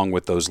mortgage along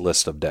with those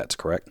lists of debts,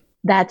 correct?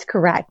 That's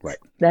correct. Right.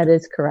 That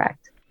is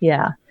correct.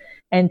 Yeah.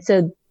 And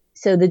so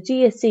the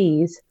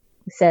GSEs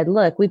said,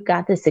 look, we've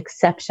got this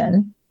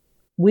exception.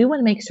 We want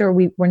to make sure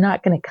we're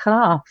not going to cut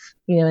off,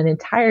 an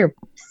entire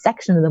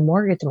section of the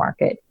mortgage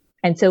market.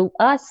 And so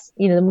us,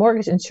 the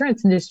mortgage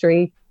insurance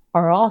industry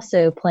are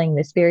also playing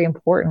this very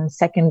important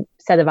second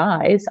set of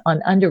eyes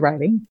on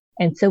underwriting.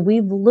 And so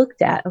we've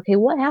looked at, okay,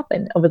 what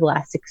happened over the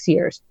last 6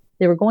 years?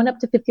 They were going up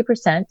to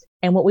 50%.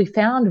 And what we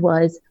found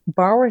was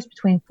borrowers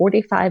between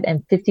 45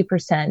 and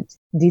 50%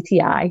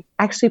 DTI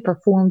actually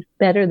performed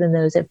better than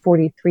those at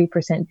 43%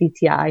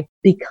 DTI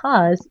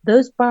because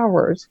those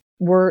borrowers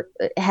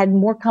had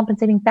more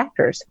compensating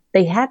factors.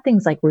 They had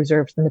things like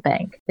reserves in the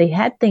bank. They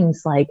had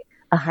things like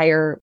a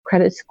higher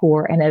credit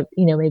score and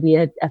maybe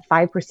a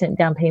 5%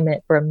 down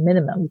payment for a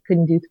minimum. You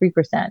couldn't do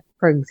 3%,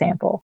 for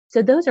example.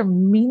 So those are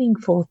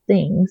meaningful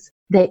things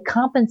that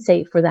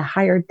compensate for the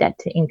higher debt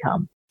to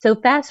income. So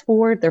fast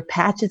forward, their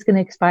patch is going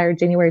to expire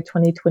January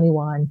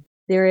 2021.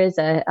 There is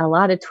a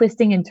lot of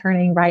twisting and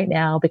turning right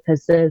now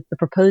because the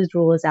proposed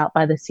rule is out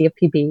by the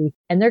CFPB,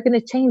 and they're going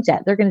to change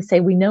that. They're going to say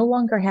we no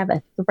longer have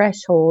a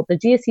threshold. The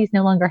GSEs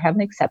no longer have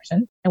an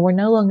exception, and we're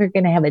no longer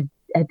going to have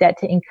a debt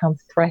to income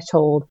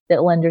threshold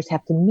that lenders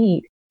have to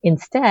meet.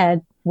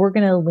 Instead, we're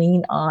going to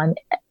lean on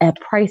a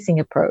pricing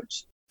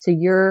approach. So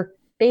you're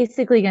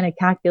basically going to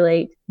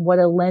calculate what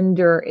a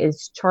lender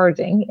is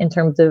charging in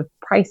terms of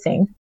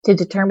pricing to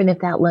determine if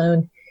that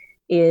loan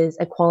is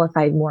a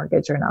qualified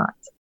mortgage or not.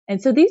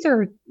 And so these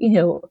are,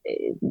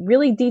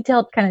 really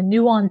detailed kind of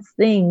nuanced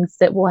things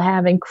that will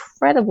have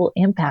incredible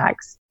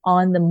impacts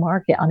on the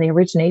market, on the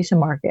origination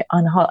market,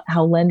 on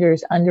how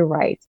lenders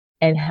underwrite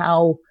and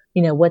how,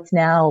 what's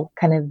now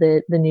kind of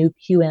the new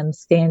QM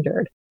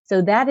standard.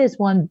 So that is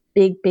one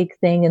big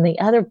thing. And the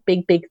other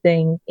big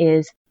thing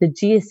is the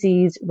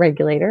GSE's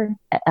regulator,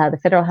 the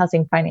Federal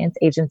Housing Finance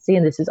Agency.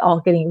 And this is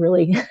all getting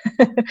really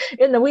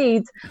in the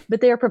weeds,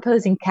 but they're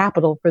proposing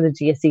capital for the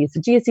GSEs.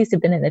 The GSEs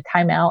have been in a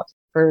timeout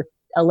for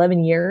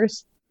 11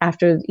 years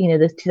after,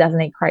 this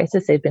 2008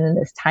 crisis. They've been in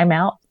this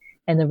timeout,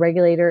 and the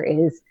regulator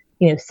is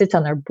sits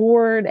on their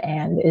board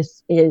and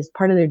is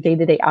part of their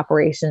day-to-day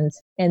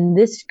operations. And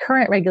this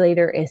current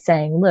regulator is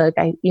saying, look,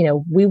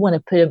 we want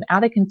to put them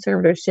out of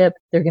conservatorship.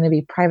 They're going to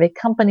be private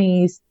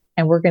companies.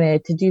 And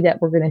to do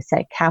that, we're going to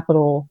set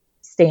capital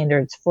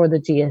standards for the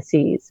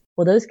GSEs.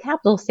 Well, those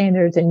capital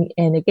standards,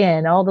 and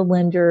again, all the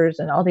lenders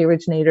and all the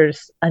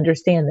originators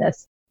understand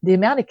this. The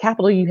amount of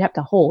capital you have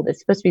to hold is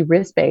supposed to be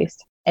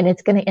risk-based, and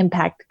it's going to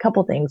impact a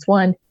couple things.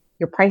 One,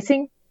 your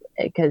pricing,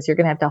 because you're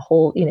going to have to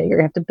hold, you're going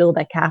to have to build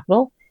that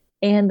capital,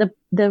 and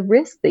the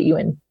risk that you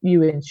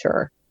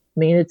insure. I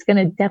mean, it's going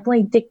to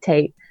definitely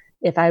dictate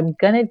if I'm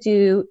going to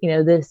do,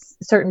 this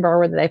certain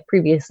borrower that I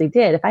previously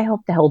did. If I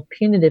hope to hold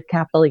punitive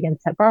capital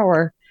against that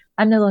borrower,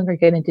 I'm no longer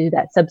going to do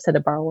that subset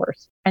of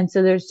borrowers. And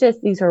so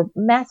these are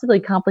massively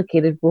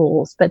complicated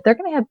rules, but they're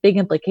going to have big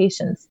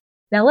implications.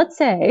 Now, let's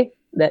say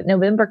that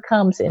November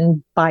comes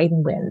and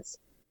Biden wins.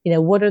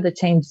 What are the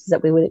changes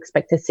that we would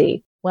expect to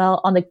see?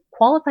 Well, on the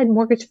qualified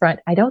mortgage front,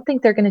 I don't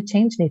think they're going to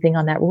change anything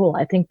on that rule.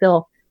 I think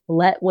they'll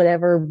let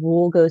whatever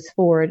rule goes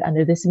forward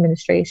under this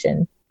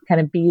administration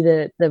kind of be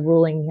the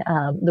ruling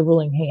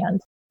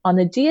hand. On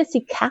the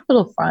GSE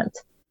capital front,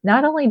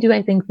 not only do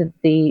I think that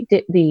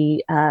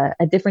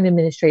a different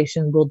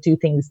administration will do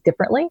things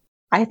differently,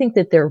 I think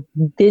that their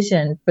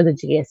vision for the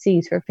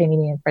GSEs for Fannie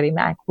Mae and Freddie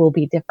Mac will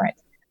be different.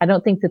 I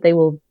don't think that they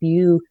will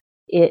view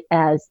it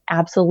as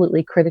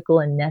absolutely critical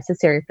and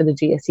necessary for the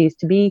GSEs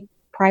to be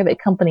private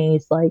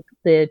companies like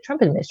the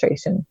Trump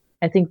administration.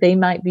 I think they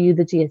might view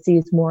the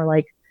GSEs more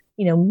like,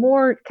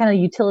 more kind of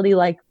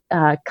utility-like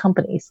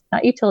companies,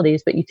 not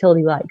utilities, but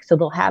utility-like. So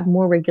they'll have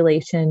more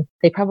regulation.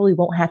 They probably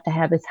won't have to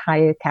have as high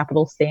a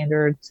capital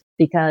standards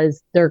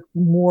because they're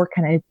more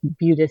kind of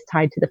viewed as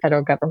tied to the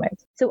federal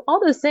government. So all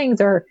those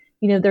things are,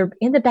 they're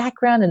in the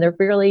background and they're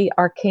fairly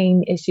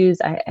arcane issues.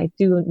 I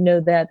do know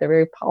that they're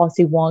very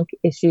policy wonk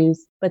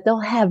issues, but they'll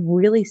have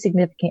really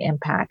significant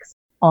impacts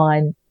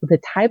on the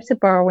types of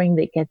borrowing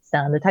that gets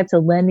done, the types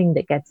of lending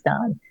that gets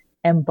done,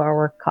 and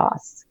borrower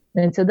costs.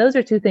 And so those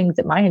are two things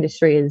that my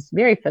industry is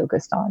very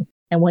focused on,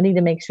 and wanting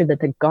to make sure that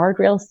the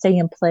guardrails stay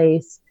in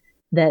place,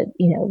 that,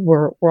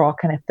 we're all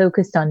kind of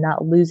focused on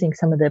not losing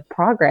some of the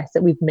progress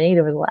that we've made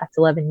over the last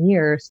 11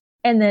 years,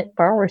 and that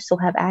borrowers still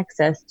have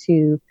access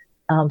to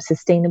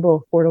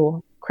sustainable,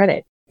 affordable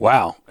credit.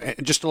 Wow.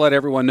 Just to let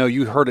everyone know,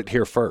 you heard it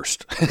here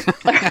first.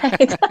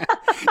 Right.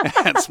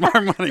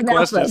 Smart Money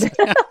Questions.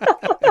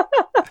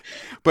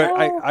 But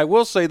I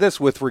will say this,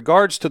 with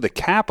regards to the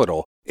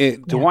capital,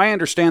 do I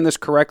understand this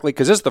correctly?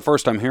 Because this is the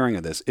first I'm hearing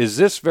of this. Is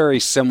this very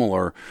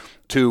similar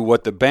to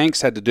what the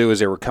banks had to do as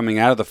they were coming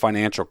out of the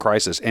financial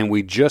crisis? And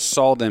we just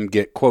saw them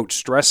get, quote,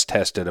 stress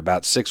tested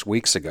about 6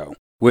 weeks ago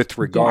with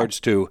regards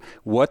to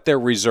what their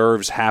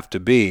reserves have to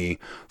be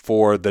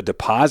for the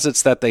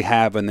deposits that they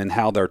have, and then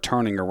how they're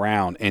turning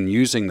around and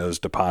using those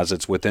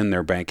deposits within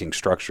their banking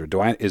structure.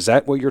 Is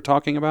that what you're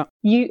talking about?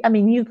 You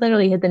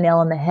literally hit the nail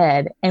on the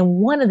head. And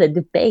one of the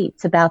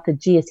debates about the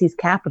GSE's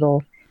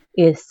capital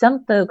is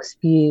some folks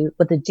view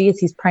what the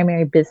GSE's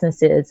primary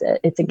business is.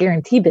 It's a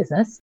guarantee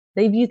business.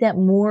 They view that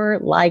more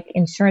like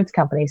insurance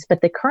companies.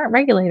 But the current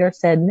regulator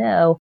said,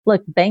 no,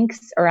 look,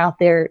 banks are out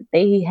there.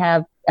 They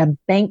have a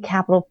bank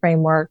capital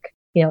framework.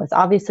 It's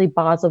obviously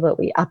Basel, but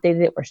we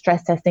updated it. We're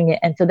stress testing it.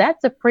 And so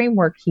that's the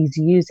framework he's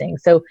using.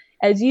 So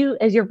as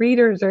your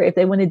readers, or if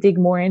they want to dig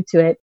more into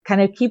it,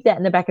 kind of keep that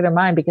in the back of their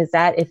mind, because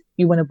that, if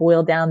you want to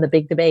boil down the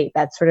big debate,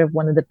 that's sort of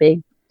one of the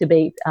big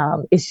debate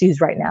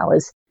issues right now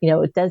is,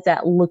 does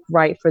that look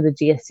right for the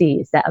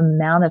GSEs? That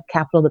amount of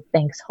capital that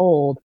banks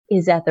hold,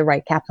 is that the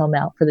right capital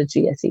amount for the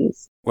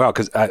GSEs? Well,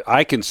 because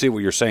I can see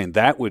what you're saying.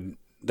 That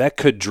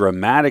could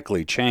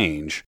dramatically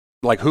change.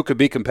 Like, who could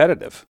be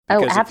competitive?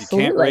 Because if you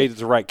can't raise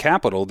the right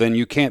capital, then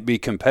you can't be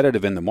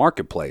competitive in the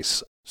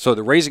marketplace. So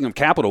the raising of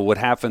capital would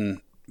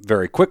happen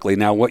very quickly.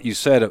 Now, what you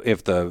said,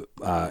 if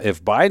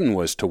Biden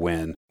was to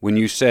win, when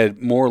you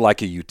said more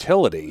like a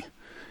utility,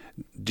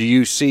 do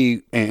you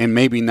see, and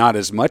maybe not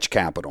as much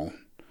capital,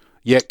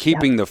 yet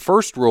keeping the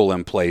first rule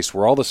in place,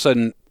 where all of a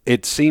sudden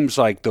it seems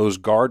like those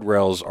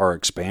guardrails are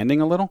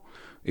expanding a little,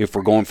 if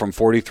we're going from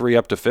 43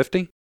 up to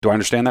 50? Do I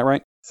understand that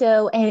right?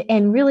 So,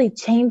 and really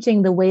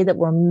changing the way that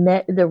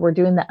we're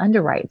doing the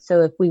underwrite.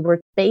 So if we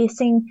were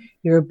basing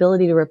your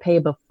ability to repay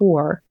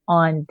before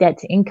on debt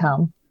to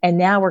income, and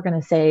now we're going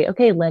to say,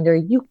 okay, lender,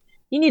 you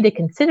need to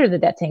consider the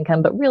debt to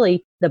income, but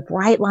really the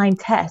bright line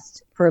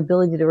test for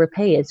ability to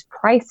repay is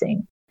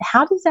pricing.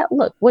 How does that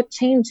look? What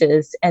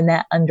changes in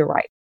that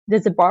underwrite?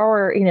 Does the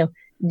borrower,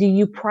 do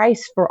you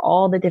price for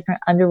all the different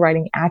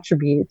underwriting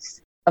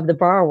attributes of the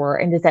borrower?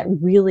 And does that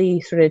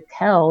really sort of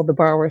tell the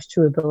borrower's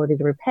true ability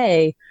to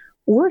repay?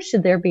 Or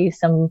should there be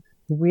some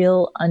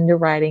real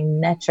underwriting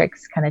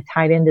metrics kind of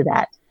tied into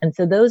that? And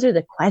so those are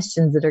the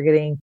questions that are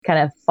getting kind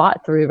of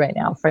fought through right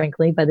now,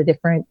 frankly, by the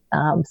different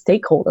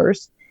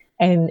stakeholders.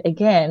 And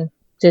again,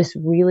 just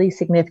really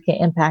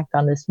significant impact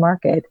on this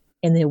market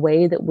in the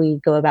way that we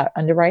go about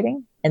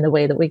underwriting and the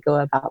way that we go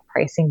about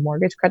pricing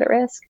mortgage credit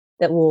risk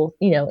that will,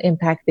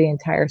 impact the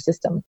entire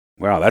system.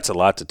 Wow, that's a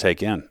lot to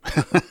take in.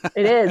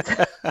 It is.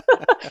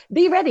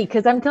 Be ready,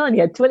 because I'm telling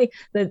you,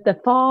 the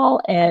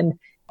fall and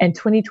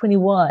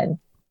 2021,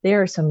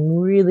 there are some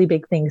really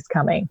big things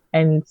coming,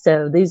 and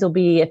so these will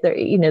be, if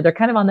they're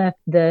kind of on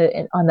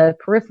the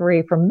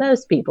periphery for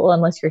most people,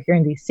 unless you're here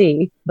in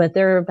DC, but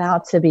they're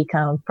about to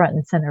become front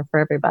and center for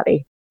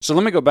everybody. So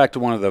let me go back to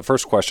one of the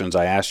first questions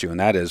I asked you, and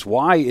that is,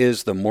 why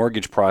is the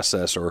mortgage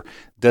process, or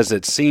does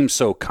it seem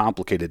so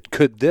complicated?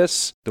 Could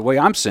this, the way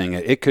I'm seeing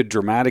it, it could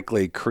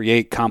dramatically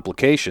create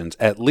complications,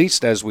 at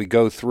least as we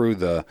go through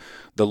the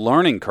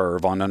learning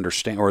curve on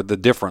or the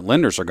different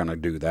lenders are going to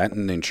do that,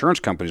 and the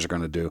insurance companies are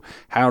going to do.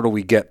 How do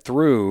we get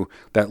through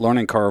that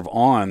learning curve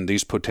on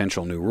these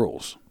potential new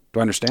rules?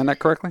 Do I understand that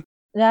correctly?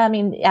 I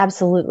mean,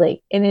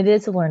 absolutely. And it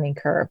is a learning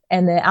curve.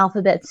 And the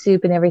alphabet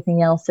soup and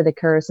everything else that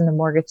occurs in the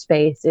mortgage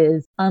space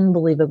is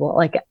unbelievable.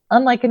 Like,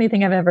 unlike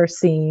anything I've ever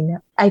seen.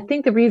 I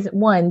think the reason,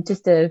 one,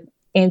 just to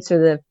answer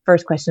the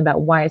first question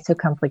about why it's so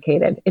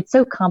complicated. It's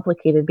so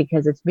complicated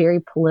because it's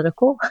very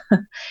political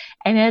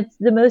and it's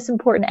the most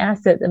important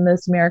asset that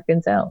most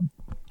Americans own.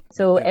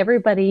 So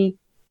everybody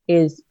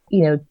is,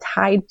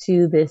 tied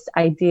to this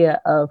idea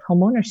of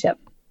homeownership.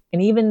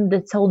 And even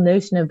this whole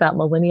notion about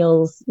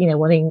millennials,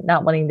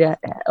 not wanting to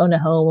own a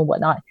home and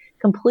whatnot,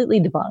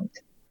 completely debunked.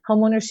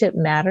 Homeownership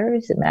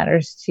matters. It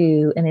matters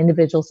to an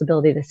individual's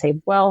ability to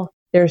save wealth.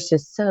 There's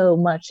just so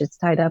much that's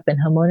tied up in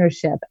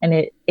homeownership,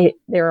 and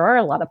there are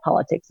a lot of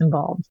politics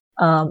involved.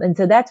 And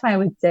so that's why I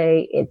would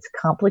say it's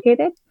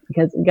complicated,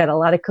 because we've got a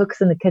lot of cooks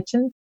in the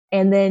kitchen.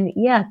 And then,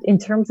 in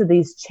terms of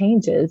these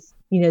changes,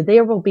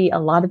 there will be a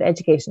lot of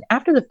education.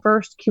 After the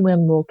first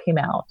QM rule came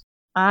out,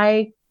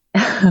 I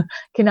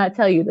cannot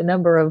tell you the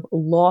number of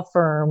law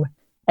firm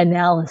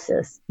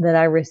analysis that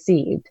I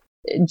received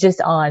just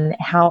on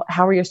how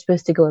are you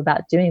supposed to go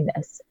about doing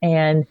this,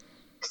 and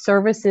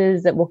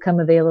services that will come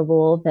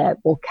available that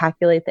will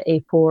calculate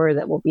the A4,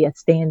 that will be a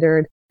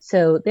standard.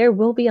 So there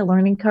will be a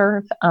learning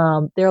curve.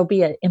 There will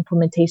be an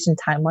implementation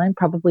timeline,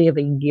 probably of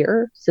a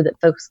year, so that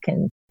folks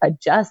can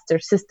adjust their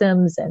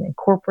systems and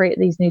incorporate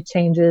these new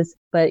changes.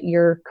 But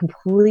you're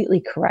completely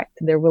correct.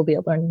 There will be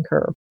a learning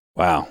curve.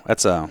 Wow,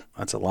 that's a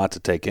lot to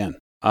take in.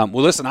 Well,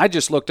 listen, I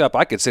just looked up.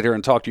 I could sit here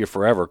and talk to you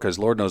forever, because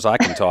Lord knows I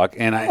can talk,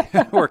 and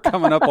we're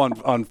coming up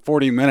on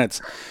 40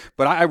 minutes.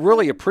 But I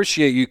really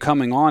appreciate you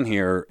coming on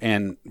here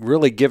and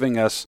really giving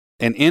us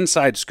an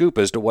inside scoop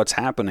as to what's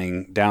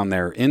happening down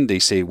there in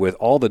DC with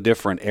all the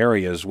different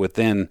areas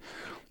within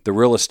the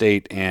real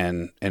estate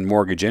and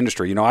mortgage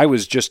industry. I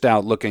was just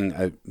out looking,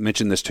 I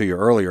mentioned this to you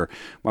earlier.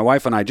 My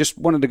wife and I just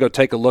wanted to go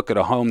take a look at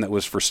a home that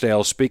was for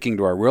sale, speaking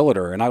to our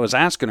realtor. And I was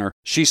asking her,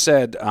 she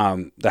said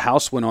the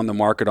house went on the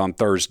market on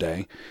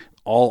Thursday.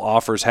 All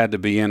offers had to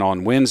be in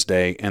on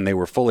Wednesday, and they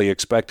were fully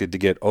expected to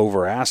get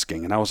over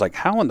asking. And I was like,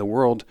 how in the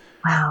world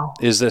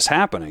is this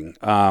happening?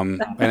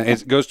 And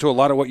it goes to a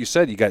lot of what you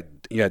said. You got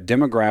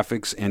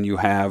demographics, and you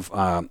have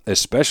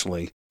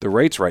especially the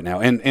rates right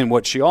now. And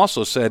what she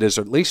also said is,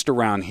 at least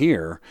around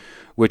here,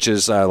 which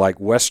is like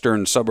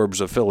western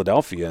suburbs of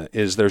Philadelphia,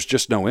 is there's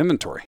just no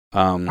inventory.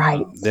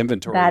 Right. The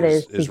inventory that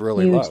is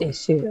really huge low.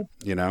 Issue.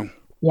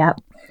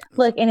 Yep.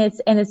 Look, and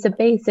it's the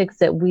basics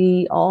that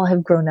we all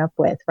have grown up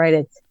with, right?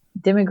 It's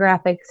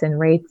demographics and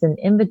rates and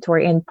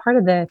inventory. And part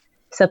of the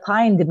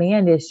supply and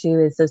demand issue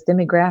is those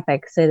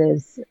demographics. It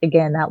is,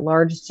 again, that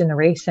large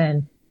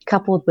generation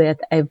coupled with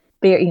a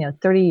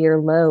 30-year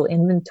low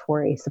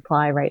inventory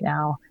supply right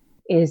now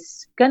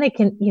is going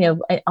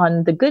to,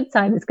 on the good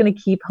side, it's going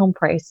to keep home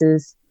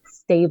prices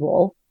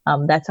stable.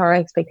 That's our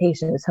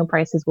expectation, is home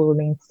prices will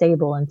remain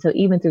stable. And so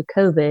even through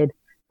COVID,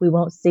 we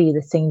won't see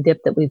the same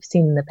dip that we've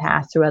seen in the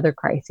past through other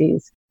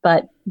crises.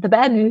 But the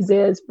bad news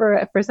is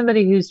for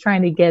somebody who's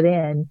trying to get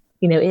in,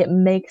 it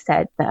makes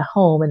that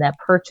home and that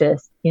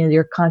purchase,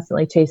 you're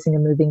constantly chasing a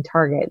moving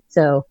target.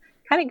 So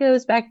kind of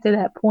goes back to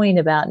that point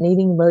about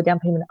needing low down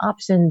payment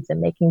options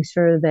and making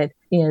sure that,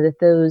 that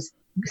those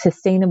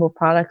sustainable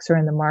products are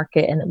in the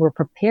market and that we're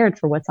prepared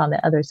for what's on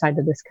the other side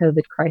of this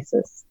COVID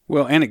crisis.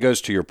 Well, and it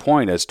goes to your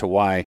point as to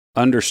why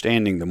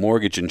understanding the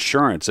mortgage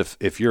insurance,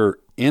 if you're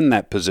in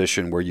that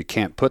position where you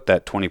can't put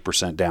that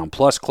 20% down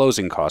plus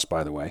closing costs,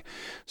 by the way,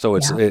 so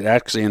it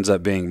actually ends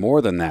up being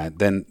more than that,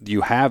 then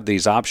you have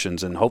these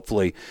options. And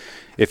hopefully,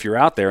 if you're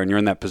out there and you're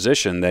in that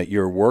position, that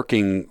you're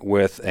working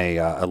with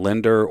a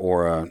lender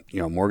or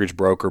a mortgage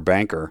broker,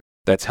 banker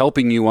that's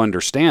helping you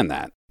understand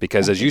that.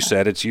 Because as you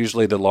said, it's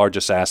usually the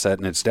largest asset,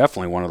 and it's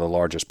definitely one of the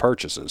largest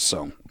purchases.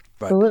 So,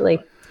 absolutely.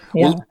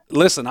 Yeah. Well,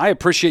 listen, I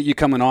appreciate you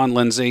coming on,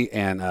 Lindsay,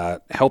 and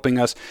helping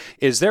us.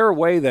 Is there a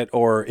way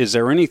or is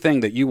there anything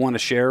that you want to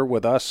share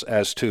with us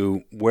as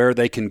to where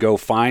they can go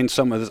find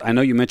some of this? I know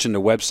you mentioned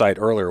the website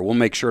earlier. We'll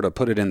make sure to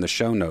put it in the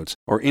show notes.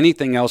 Or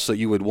anything else that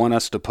you would want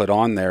us to put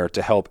on there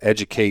to help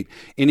educate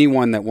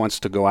anyone that wants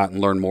to go out and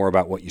learn more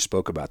about what you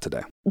spoke about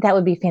today? That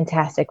would be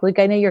fantastic. Look,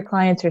 I know your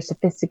clients are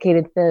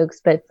sophisticated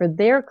folks, but for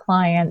their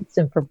clients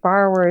and for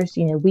borrowers,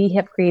 we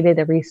have created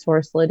a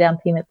resource,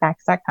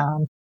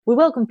 lowdownpaymentfacts.com. we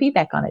welcome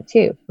feedback on it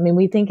too. I mean,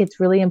 we think it's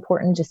really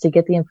important just to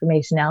get the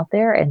information out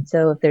there. And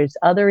so if there's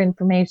other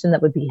information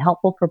that would be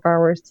helpful for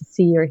borrowers to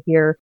see or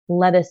hear,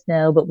 let us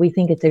know. But we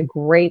think it's a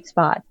great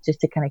spot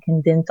just to kind of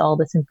condense all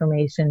this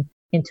information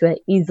into an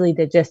easily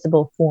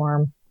digestible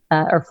form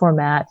or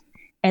format.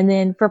 And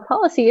then for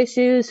policy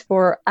issues,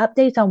 for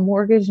updates on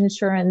mortgage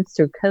insurance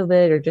through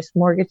COVID or just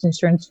mortgage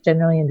insurance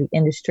generally in the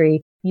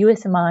industry,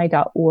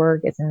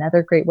 usmi.org is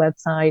another great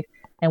website.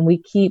 And we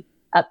keep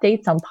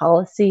updates on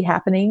policy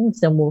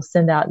happenings, and we'll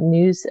send out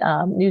news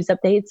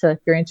updates. So if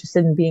you're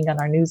interested in being on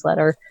our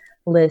newsletter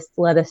list,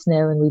 let us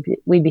know, and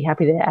we'd be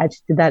happy to add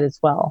you to that as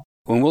well.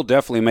 And we'll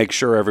definitely make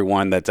sure,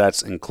 everyone, that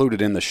that's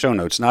included in the show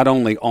notes, not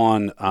only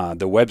on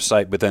the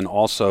website, but then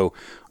also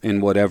in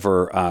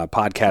whatever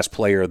podcast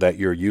player that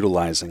you're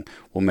utilizing.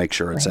 We'll make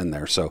sure it's in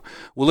there. So,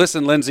 well,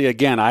 listen, Lindsay,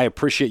 again, I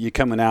appreciate you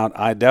coming out.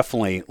 I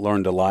definitely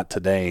learned a lot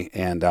today,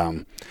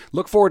 and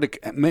look forward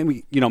to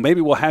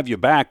maybe we'll have you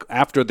back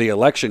after the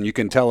election. You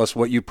can tell us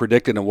what you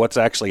predicted and what's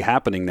actually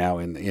happening now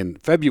in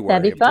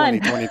February of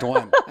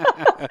 2021.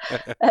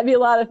 That'd be a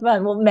lot of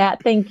fun. Well,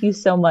 Matt, thank you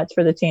so much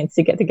for the chance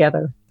to get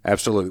together.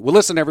 Absolutely. Well,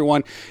 listen,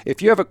 everyone,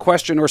 if you have a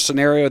question or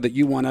scenario that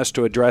you want us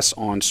to address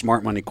on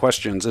Smart Money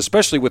Questions,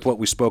 especially with what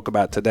we spoke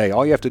about today,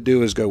 all you have to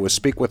do is go with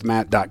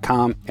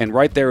speakwithmatt.com, and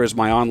right there is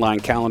my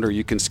online calendar.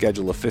 You can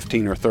schedule a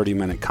 15 or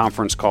 30-minute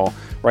conference call.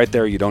 Right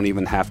there, you don't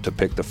even have to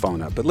pick the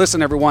phone up. But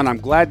listen, everyone,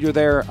 I'm glad you're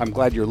there. I'm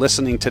glad you're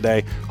listening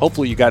today.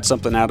 Hopefully you got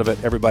something out of it.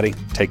 Everybody,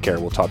 take care.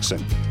 We'll talk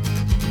soon.